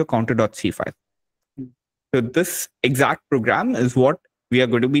kernel is your counter.c file. So this exact program is what we are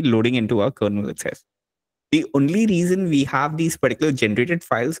going to be loading into our kernel itself. The only reason we have these particular generated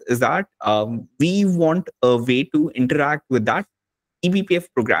files is that we want a way to interact with that eBPF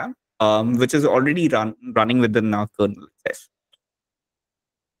program, which is already running within our kernel itself.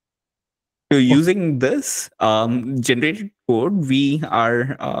 So using this generated code, we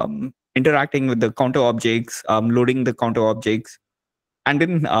are interacting with the counter objects, loading the counter objects, and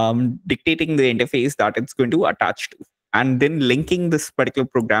then dictating the interface that it's going to attach to, and then linking this particular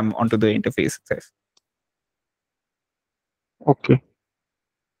program onto the interface itself. Okay.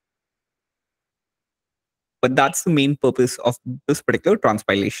 But that's the main purpose of this particular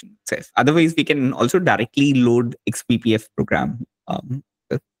transpilation itself. Otherwise, we can also directly load XBPF program.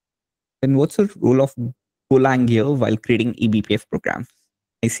 Then what's the role of Golang here while creating eBPF programs?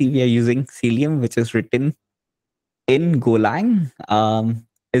 I see we are using Cilium, which is written in Golang.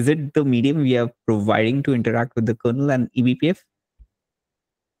 Is it the medium we are providing to interact with the kernel and eBPF?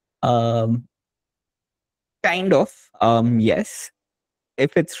 Kind of. Yes.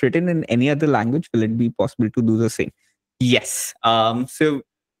 If it's written in any other language, will it be possible to do the same? Yes. So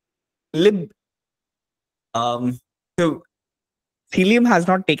lib. So Cilium has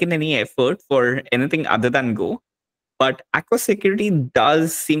not taken any effort for anything other than Go, but Aqua Security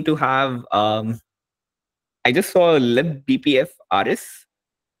does seem to have. I just saw libbpf rs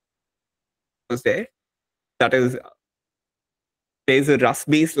was there. That is, there's a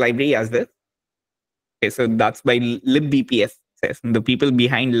Rust-based library as well. Okay, so that's by libbpf, the people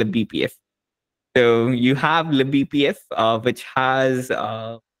behind libbpf. So you have libePF, which has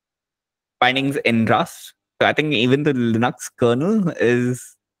bindings in Rust. So I think even the Linux kernel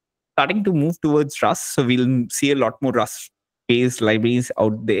is starting to move towards Rust. So we'll see a lot more Rust-based libraries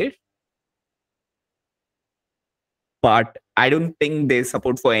out there. But I don't think there's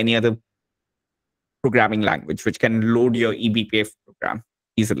support for any other programming language which can load your eBPF program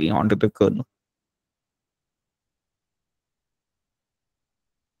easily onto the kernel.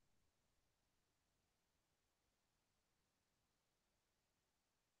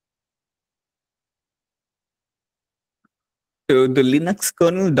 So the Linux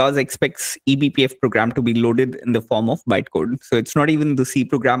kernel does expect eBPF program to be loaded in the form of bytecode. So it's not even the C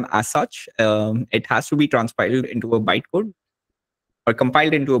program as such. It has to be transpiled into a bytecode or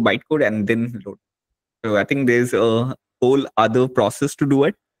compiled into a bytecode and then loaded. So I think there's a whole other process to do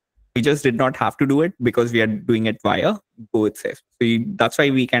it. We just did not have to do it because we are doing it via Go itself. So that's why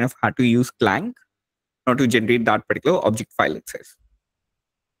we kind of had to use Clang not to generate that particular object file itself.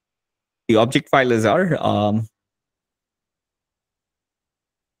 The object file is our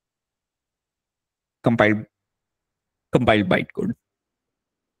compiled bytecode.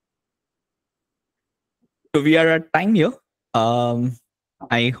 So we are at time here.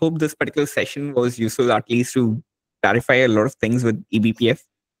 I hope this particular session was useful, at least to clarify a lot of things with eBPF.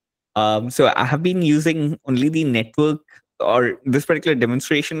 So I have been using only the network, or this particular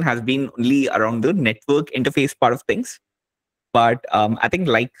demonstration has been only around the network interface part of things. But I think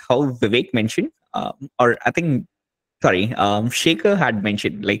like how Vivek mentioned, or I think, sorry, Shaker had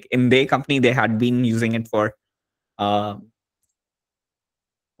mentioned, like in their company, they had been using it for OS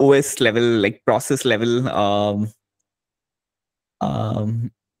level, like process level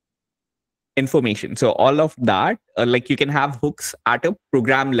um, information. So all of that, like you can have hooks at a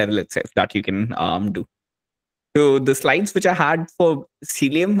program level itself that you can do. So the slides which I had for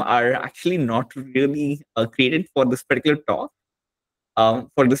Celium are actually not really created for this particular talk.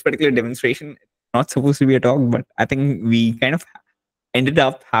 For this particular demonstration, it's not supposed to be a talk, but I think we kind of ended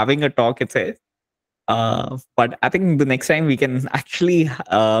up having a talk itself. But I think the next time we can actually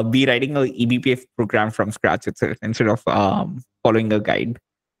be writing a eBPF program from scratch itself instead of following a guide.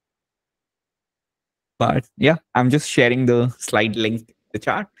 But yeah, I'm just sharing the slide link in the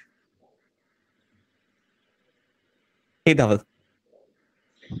chat. Hey, Dhaval.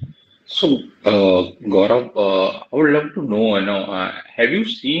 So, Gaurav, I would love to know, have you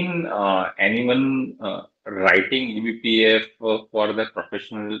seen anyone writing eBPF for the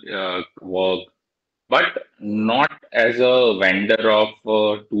professional work, but not as a vendor of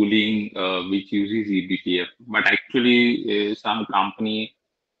tooling which uses eBPF, but actually some company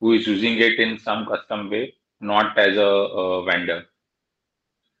who is using it in some custom way, not as a vendor?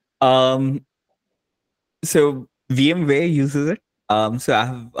 Um, so VMware uses it. So I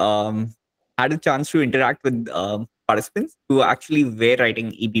have had a chance to interact with participants who actually were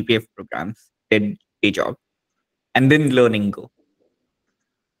writing eBPF programs, did a job, and then learning Go.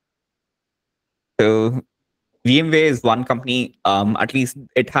 So VMware is one company. At least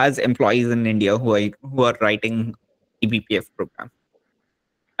it has employees in India who are writing eBPF programs.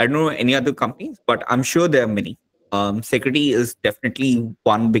 I don't know any other companies, but I'm sure there are many. Security is definitely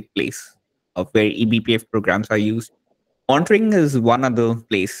one big place of where eBPF programs are used. Monitoring is one other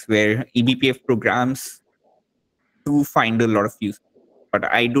place where eBPF programs do find a lot of use. But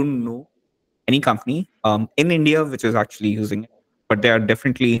I don't know any company in India which is actually using it. But there are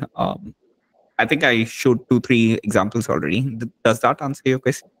definitely, I think I showed 2, 3 examples already. Does that answer your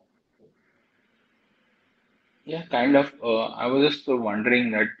question? Yeah, kind of. I was just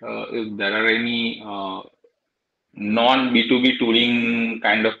wondering that if there are any non B2B tooling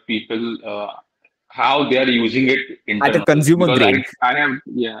kind of people, how they are using it At a internally. consumer Because grade. I have,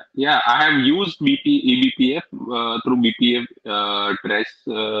 yeah, I have used eBPF through BPF Trace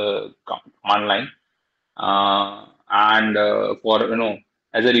online, and for,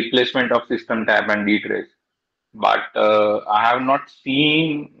 as a replacement of System Tab and dtrace. But I have not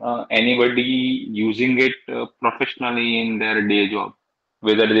seen anybody using it professionally in their day job,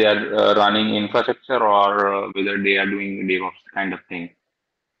 whether they are running infrastructure or whether they are doing DevOps kind of thing.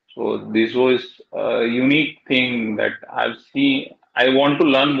 So this was a unique thing that I've seen. I want to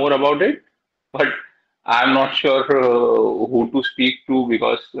learn more about it, but I'm not sure who to speak to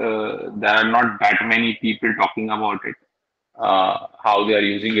because there are not that many people talking about it, how they are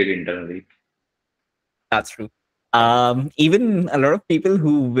using it internally. That's true. Even a lot of people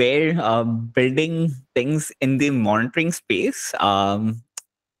who were building things in the monitoring space of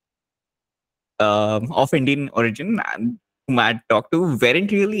Indian origin and whom I had talked to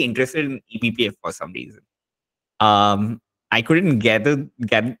weren't really interested in eBPF for some reason. I couldn't gather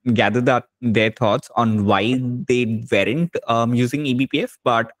that their thoughts on why they weren't using eBPF,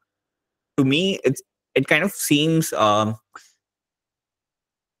 but to me, it kind of seems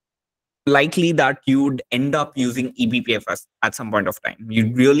likely that you'd end up using eBPF at some point of time.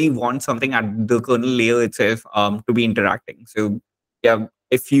 You really want something at the kernel layer itself to be interacting. So yeah,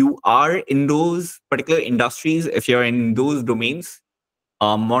 if you are in those particular industries, if you're in those domains,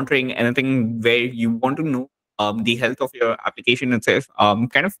 monitoring anything where you want to know the health of your application itself,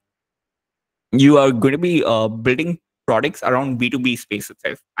 kind of you are going to be building products around B2B space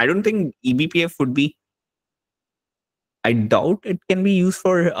itself. I don't think eBPF would be, I doubt it can be used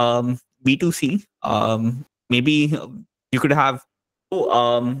for B2C. Maybe you could have.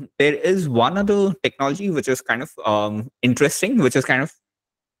 Oh, there is one other technology which is kind of interesting, which is kind of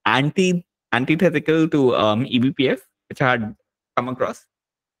antithetical to eBPF, which I had come across.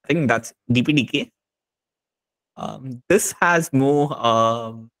 I think that's DPDK. This has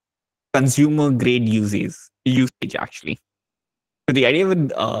more consumer grade usage actually. So the idea with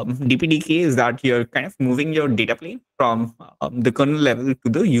DPDK is that you're kind of moving your data plane from the kernel level to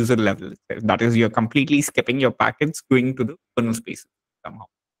the user level. That is, you're completely skipping your packets going to the kernel space somehow.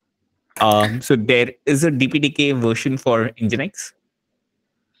 So there is a DPDK version for Nginx.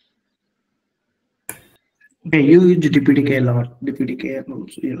 Okay, you use DPDK a lot. DPDK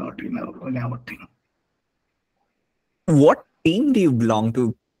also a lot in our thing. What team do you belong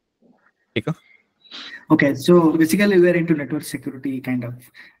to, Jacob? Okay, so basically we are into network security kind of.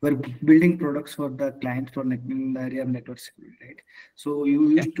 We're building products for the clients for in the area of network security, right? So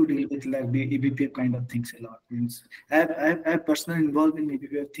you used to deal with like the eBPF kind of things a lot. Means I've personally involved in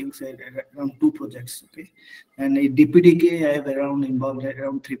eBPF things around 2 projects, okay? And in DPDK I have involved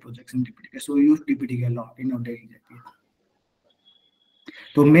around 3 projects in DPDK. So we use DPDK a lot in our daily life.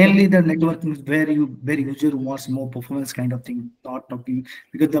 So mainly the networking is where user wants more performance kind of thing, not talking,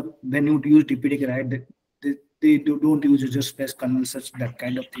 because when you use DPDK, right, they don't use just space kernel such that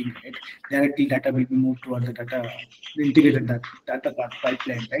kind of thing, right? Directly data will be moved toward the data integrated data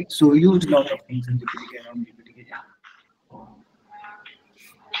pipeline, right? So we use a lot of things in DPDK around DPDK. Yeah.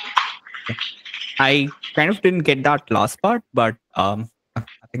 I kind of didn't get that last part, but I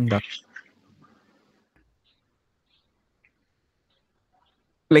think that.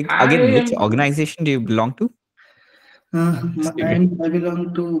 Like again, which organization do you belong to? I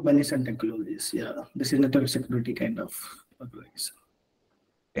belong to Benison Technologies. Yeah, this is network security kind of organization.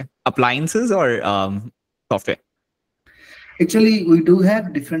 Yeah. Appliances or software? Actually, we do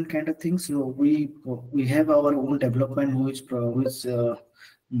have different kind of things. So we have our own development which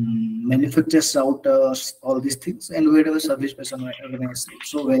manufactures out all these things, and we have a service-based organization.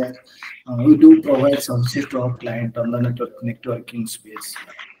 So where we do provide services to our client on the networking space.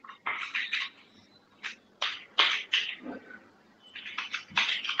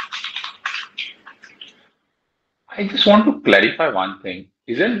 I just want to clarify one thing.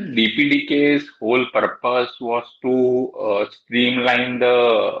 Isn't DPDK's whole purpose was to streamline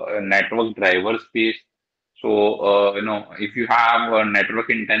the network driver space? So, if you have a network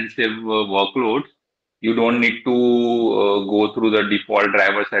intensive workloads, you don't need to go through the default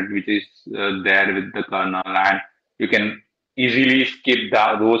driver set, which is there with the kernel, and you can easily skip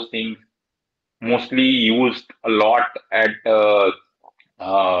those things. Mostly used a lot at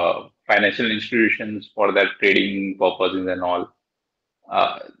financial institutions for their trading purposes and all.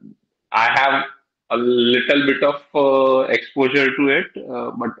 Uh, I have a little bit of exposure to it,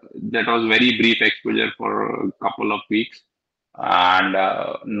 but that was very brief exposure for a couple of weeks. And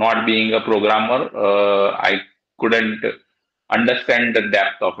not being a programmer, I couldn't understand the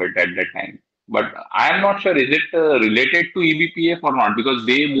depth of it at that time. But I am not sure, is it related to eBPF or not? Because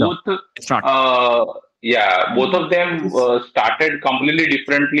they No, both, it's not. both of them started completely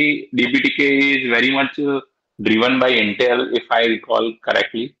differently. DBTK is very much driven by Intel, if I recall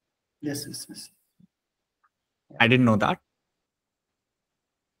correctly. Yes. I didn't know that.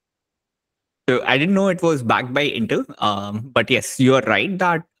 So I didn't know it was backed by Intel. But yes, you are right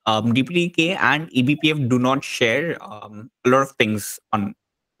that DPDK and eBPF do not share a lot of things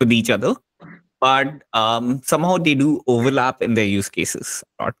with each other, but somehow they do overlap in their use cases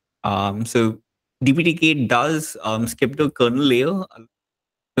a lot. So DPDK does skip the kernel layer,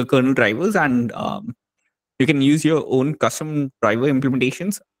 the kernel drivers, and you can use your own custom driver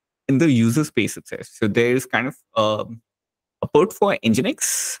implementations in the user space itself. So there's kind of a port for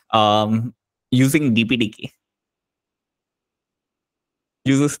Nginx using DPDK.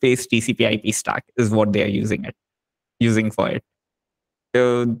 User space TCP/IP stack is what they are using for it.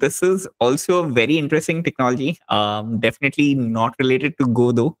 So this is also a very interesting technology. Definitely not related to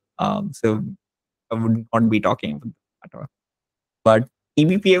Go though. So I would not be talking about that at all. But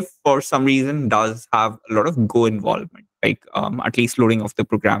eBPF, for some reason, does have a lot of Go involvement, like at least loading of the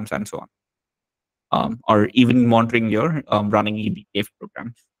programs and so on, or even monitoring your running eBPF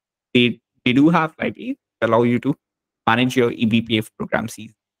programs. They do have libraries that allow you to manage your eBPF programs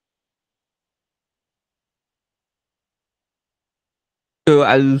easily. So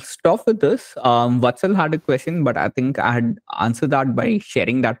I'll stop with this. Vatsal had a question, but I think I had answered that by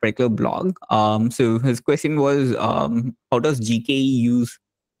sharing that particular blog. So his question was, how does GKE use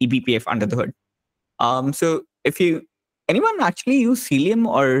eBPF under the hood? So if you anyone actually use Cilium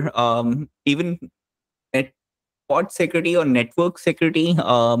or even pod security or network security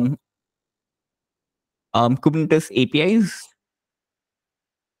Kubernetes APIs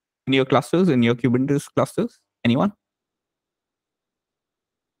in your clusters, in your Kubernetes clusters? Anyone?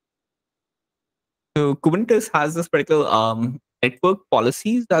 So Kubernetes has this particular network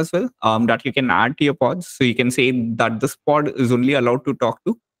policies as well that you can add to your pods. So you can say that this pod is only allowed to talk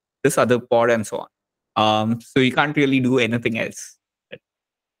to this other pod and so on. So you can't really do anything else.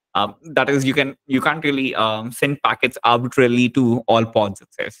 That is, you can't really send packets arbitrarily to all pods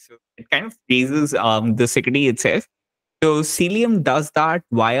itself. So it kind of raises the security itself. So Cilium does that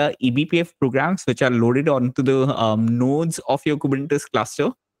via eBPF programs, which are loaded onto the nodes of your Kubernetes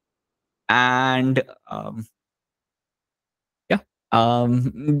cluster, and yeah,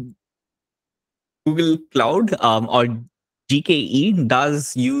 Google Cloud or GKE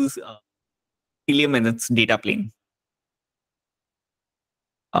does use Cilium in its data plane.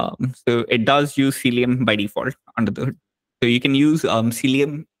 So it does use Cilium by default under the hood. So you can use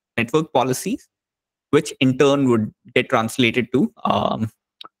Cilium network policies, which in turn would get translated to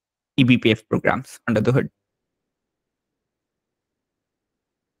eBPF programs under the hood.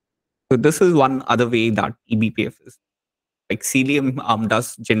 So this is one other way that eBPF is. Like Cilium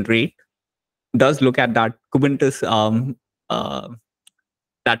does look at that Kubernetes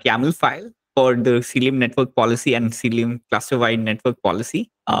that YAML file for the Cilium network policy and Cilium cluster-wide network policy,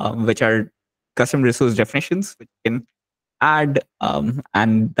 which are custom resource definitions, which you can add,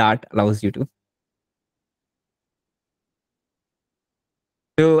 and that allows you to.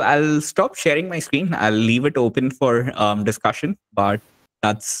 So I'll stop sharing my screen. I'll leave it open for discussion, but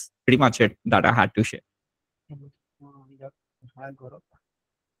that's pretty much it that I had to share. Yeah. Hi, Gaurav.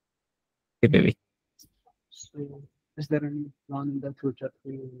 Okay, baby. So, is there any plan in the future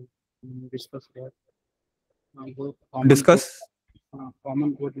to discuss that? Discuss.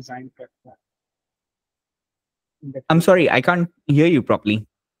 Common Go design platform. I'm sorry, I can't hear you properly.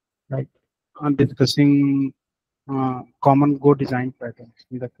 Right. I'm discussing common Go design patterns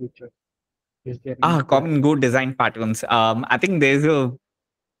in the future. Is there any Common Go design patterns. I think there's a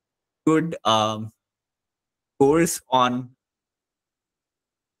good course on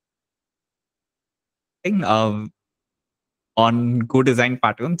on Go design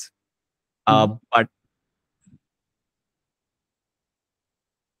patterns. But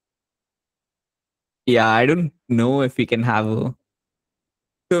yeah, I don't know if we can have a.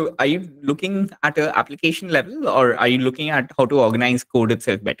 So are you looking at an application level, or are you looking at how to organize code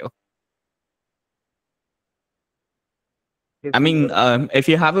itself better? I mean, if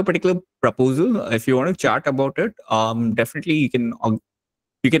you have a particular proposal, if you want to chat about it, definitely you can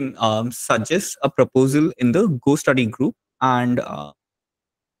suggest a proposal in the Go study group and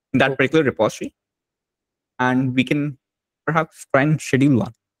in that particular repository, and we can perhaps try and schedule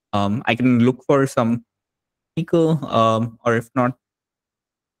one. I can look for some speaker, or if not,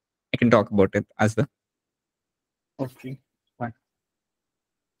 I can talk about it as well. Okay, fine.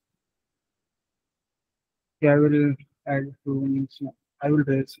 Yeah, I will add to. I will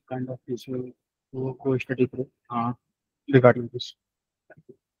raise kind of issue to Go study group regarding this.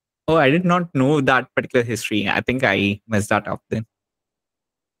 Oh, I did not know that particular history. I think I messed that up then.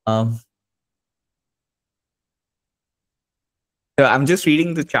 So I'm just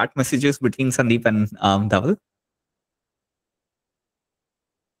reading the chat messages between Sandeep and Dhaval.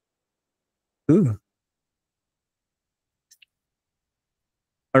 Ooh.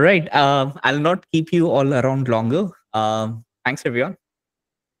 All right. I'll not keep you all around longer. Thanks, everyone.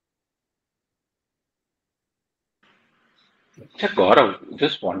 So Gaurav,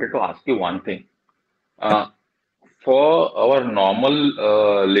 just wanted to ask you one thing. For our normal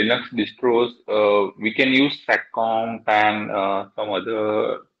Linux distros, we can use seccomp and some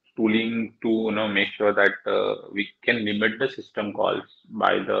other tooling to make sure that we can limit the system calls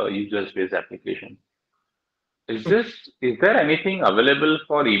by the user space application. Is there anything available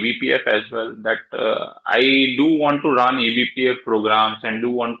for eBPF as well that I do want to run eBPF programs and do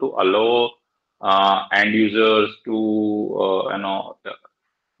want to allow end users to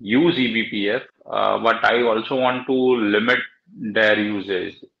use eBPF, but I also want to limit their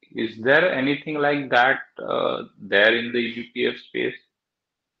usage. Is there anything like that there in the eBPF space,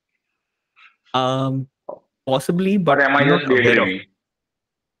 Um, Possibly, or but am I I'm not just aware of daydreaming? it.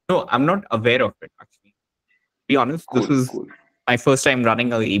 No, I'm not aware of it actually. Be honest, this Cool, is cool. my first time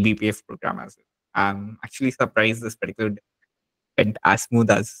running a eBPF program as well. I'm actually surprised this particular went as smooth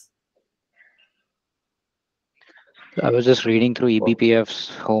as. I was just reading through Oh,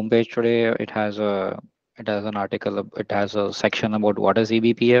 eBPF's homepage today. It has an article. It has a section about what is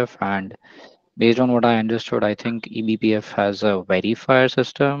eBPF, and based on what I understood, I think eBPF has a verifier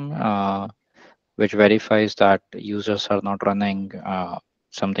system, which verifies that users are not running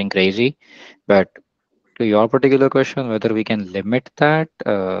something crazy. But to your particular question, whether we can limit that,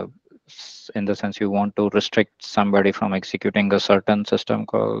 in the sense you want to restrict somebody from executing a certain system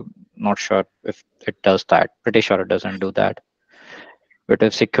call, not sure if it does that. Pretty sure it doesn't do that. But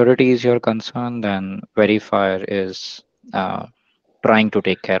if security is your concern, then verifier is uh, trying to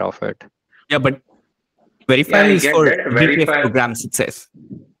take care of it. Yeah, but yeah, verifier I is get for that. eBPF Verify. programs, it says.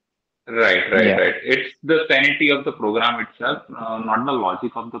 Right, right, Yeah, right. It's the sanity of the program itself, not the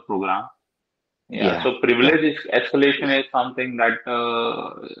logic of the program. Yeah, yeah, so yeah, privilege escalation is something that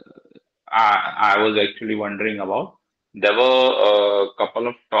I was actually wondering about. There were a couple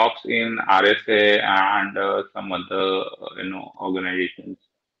of talks in RSA and some other organizations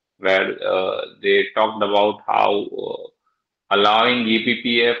where they talked about how allowing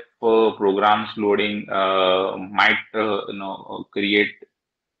eBPF programs loading might create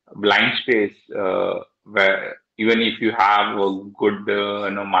blind space where even if you have good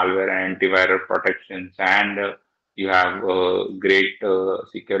malware and antivirus protections and you have great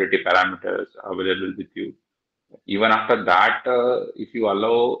security parameters available with you, even after that, if you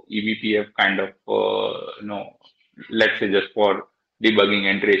allow eBPF kind of let's say just for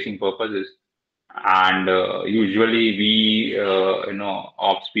debugging and tracing purposes, and usually we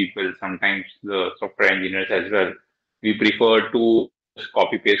ops people, sometimes the software engineers as well, we prefer to just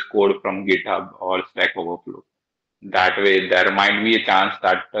copy paste code from GitHub or Stack Overflow. That way there might be a chance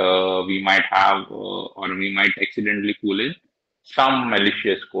that we might have or we might accidentally pull in some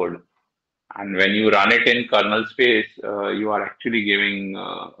malicious code, and when you run it in kernel space, you are actually giving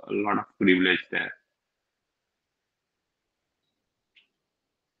a lot of privilege there.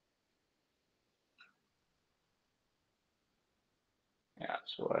 Yeah,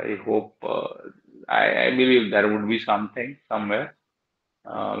 so I hope I believe there would be something somewhere.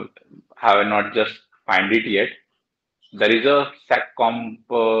 Uh, have not just find it yet. There is a SecComp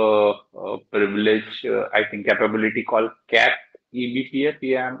privilege, I think, capability called CAP eBPF,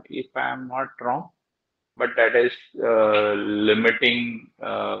 if I am not wrong, but that is limiting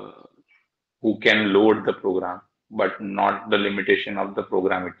who can load the program, but not the limitation of the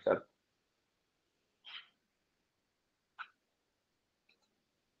program itself.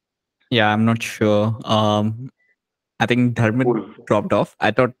 Yeah, I'm not sure. I think Dharmit Cool. dropped off.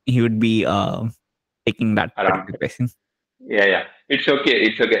 I thought he would be taking that Around. particular question. Yeah, yeah. It's okay.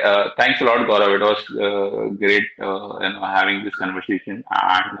 It's okay. Thanks a lot, Gaurav. It was great, having this conversation,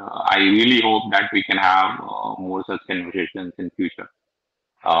 and I really hope that we can have more such conversations in future,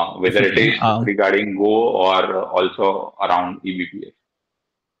 whether it Definitely. is regarding Go or also around eBPF.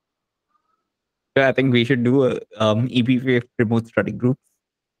 Yeah, I think we should do a eBPF remote study group.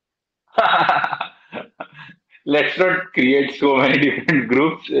 Let's not create so many different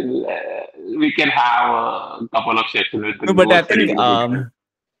groups. We can have a couple of sessions with the No, but Go study group itself.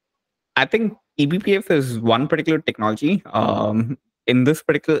 I think eBPF is one particular technology in this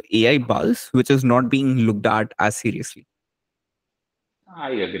particular AI buzz, which is not being looked at as seriously. I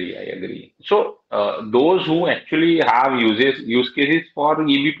agree. I agree. So those who actually have use cases for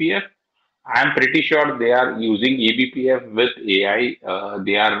eBPF, I'm pretty sure they are using eBPF with AI.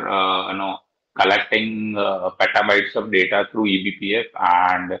 They are collecting petabytes of data through eBPF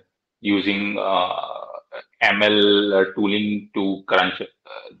and using ML tooling to crunch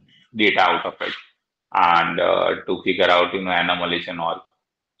data out of it and to figure out anomalies and all.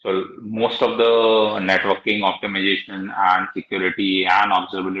 So most of the networking optimization and security and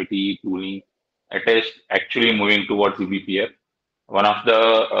observability tooling, it is actually moving towards eBPF. One of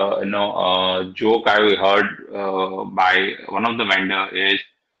the joke I heard by one of the vendor is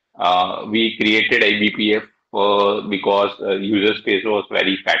we created eBPF because user space was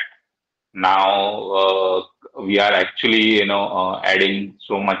very fat. Now we are actually adding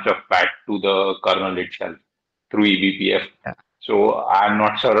so much of fat to the kernel itself through eBPF. Yeah, So I'm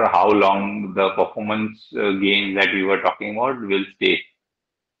not sure how long the performance gains that we were talking about will stay.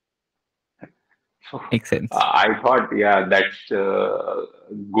 So makes sense. I thought, yeah, that's a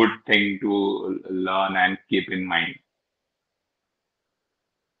good thing to learn and keep in mind.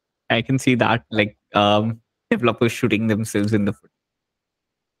 I can see that like developers shooting themselves in the foot.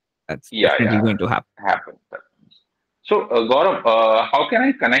 That's Yeah, definitely yeah, going to happen. happens. So, Gaurav, how can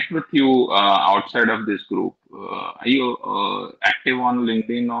I connect with you outside of this group? Are you active on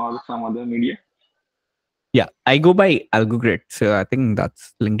LinkedIn or some other media? Yeah, I go by AlgoGrid. So I think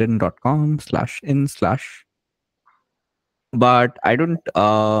that's linkedin.com/in/. But I don't,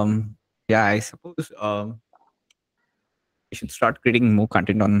 yeah, I suppose we should start creating more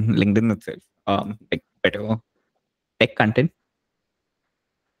content on LinkedIn itself, like better tech content.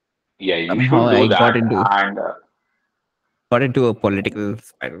 Yeah, you Somehow should do I that. And got into a political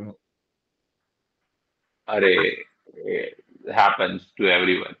spiral. array, it happens to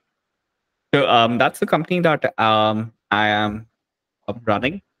everyone. So that's the company that I am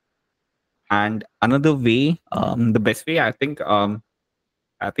running. And another way, the best way, I think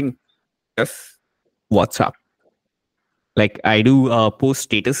just WhatsApp. Like I do post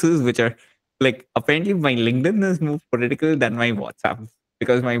statuses, which are like apparently my LinkedIn is more political than my WhatsApp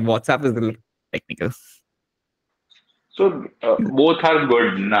because my WhatsApp is a little technical. So both are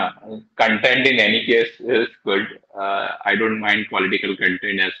good. Na? Content in any case is good. I don't mind political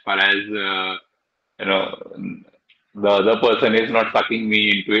content as far as you know the other person is not sucking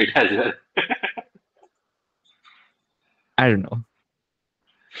me into it as well. I don't know.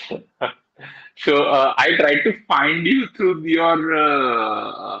 So I tried to find you through your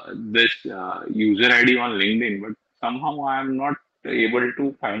this user ID on LinkedIn, but somehow I'm not able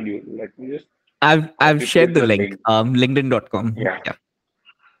to find you. Let me just I've copy paste shared the the link, link. linkedin.com. Yeah,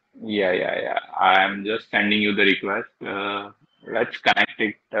 Yeah. yeah. I'm just sending you the request. Let's connect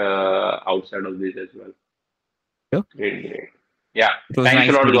it outside of this as well. Sure. Great. Yeah, It was thanks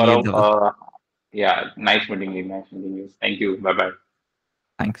a nice lot, meeting you, Gaurav. Dhaval. Yeah, nice meeting you. Nice meeting you. Thank you. Bye bye.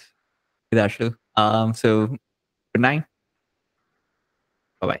 Thanks. Hidashul. So good night.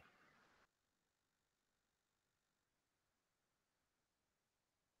 Bye bye.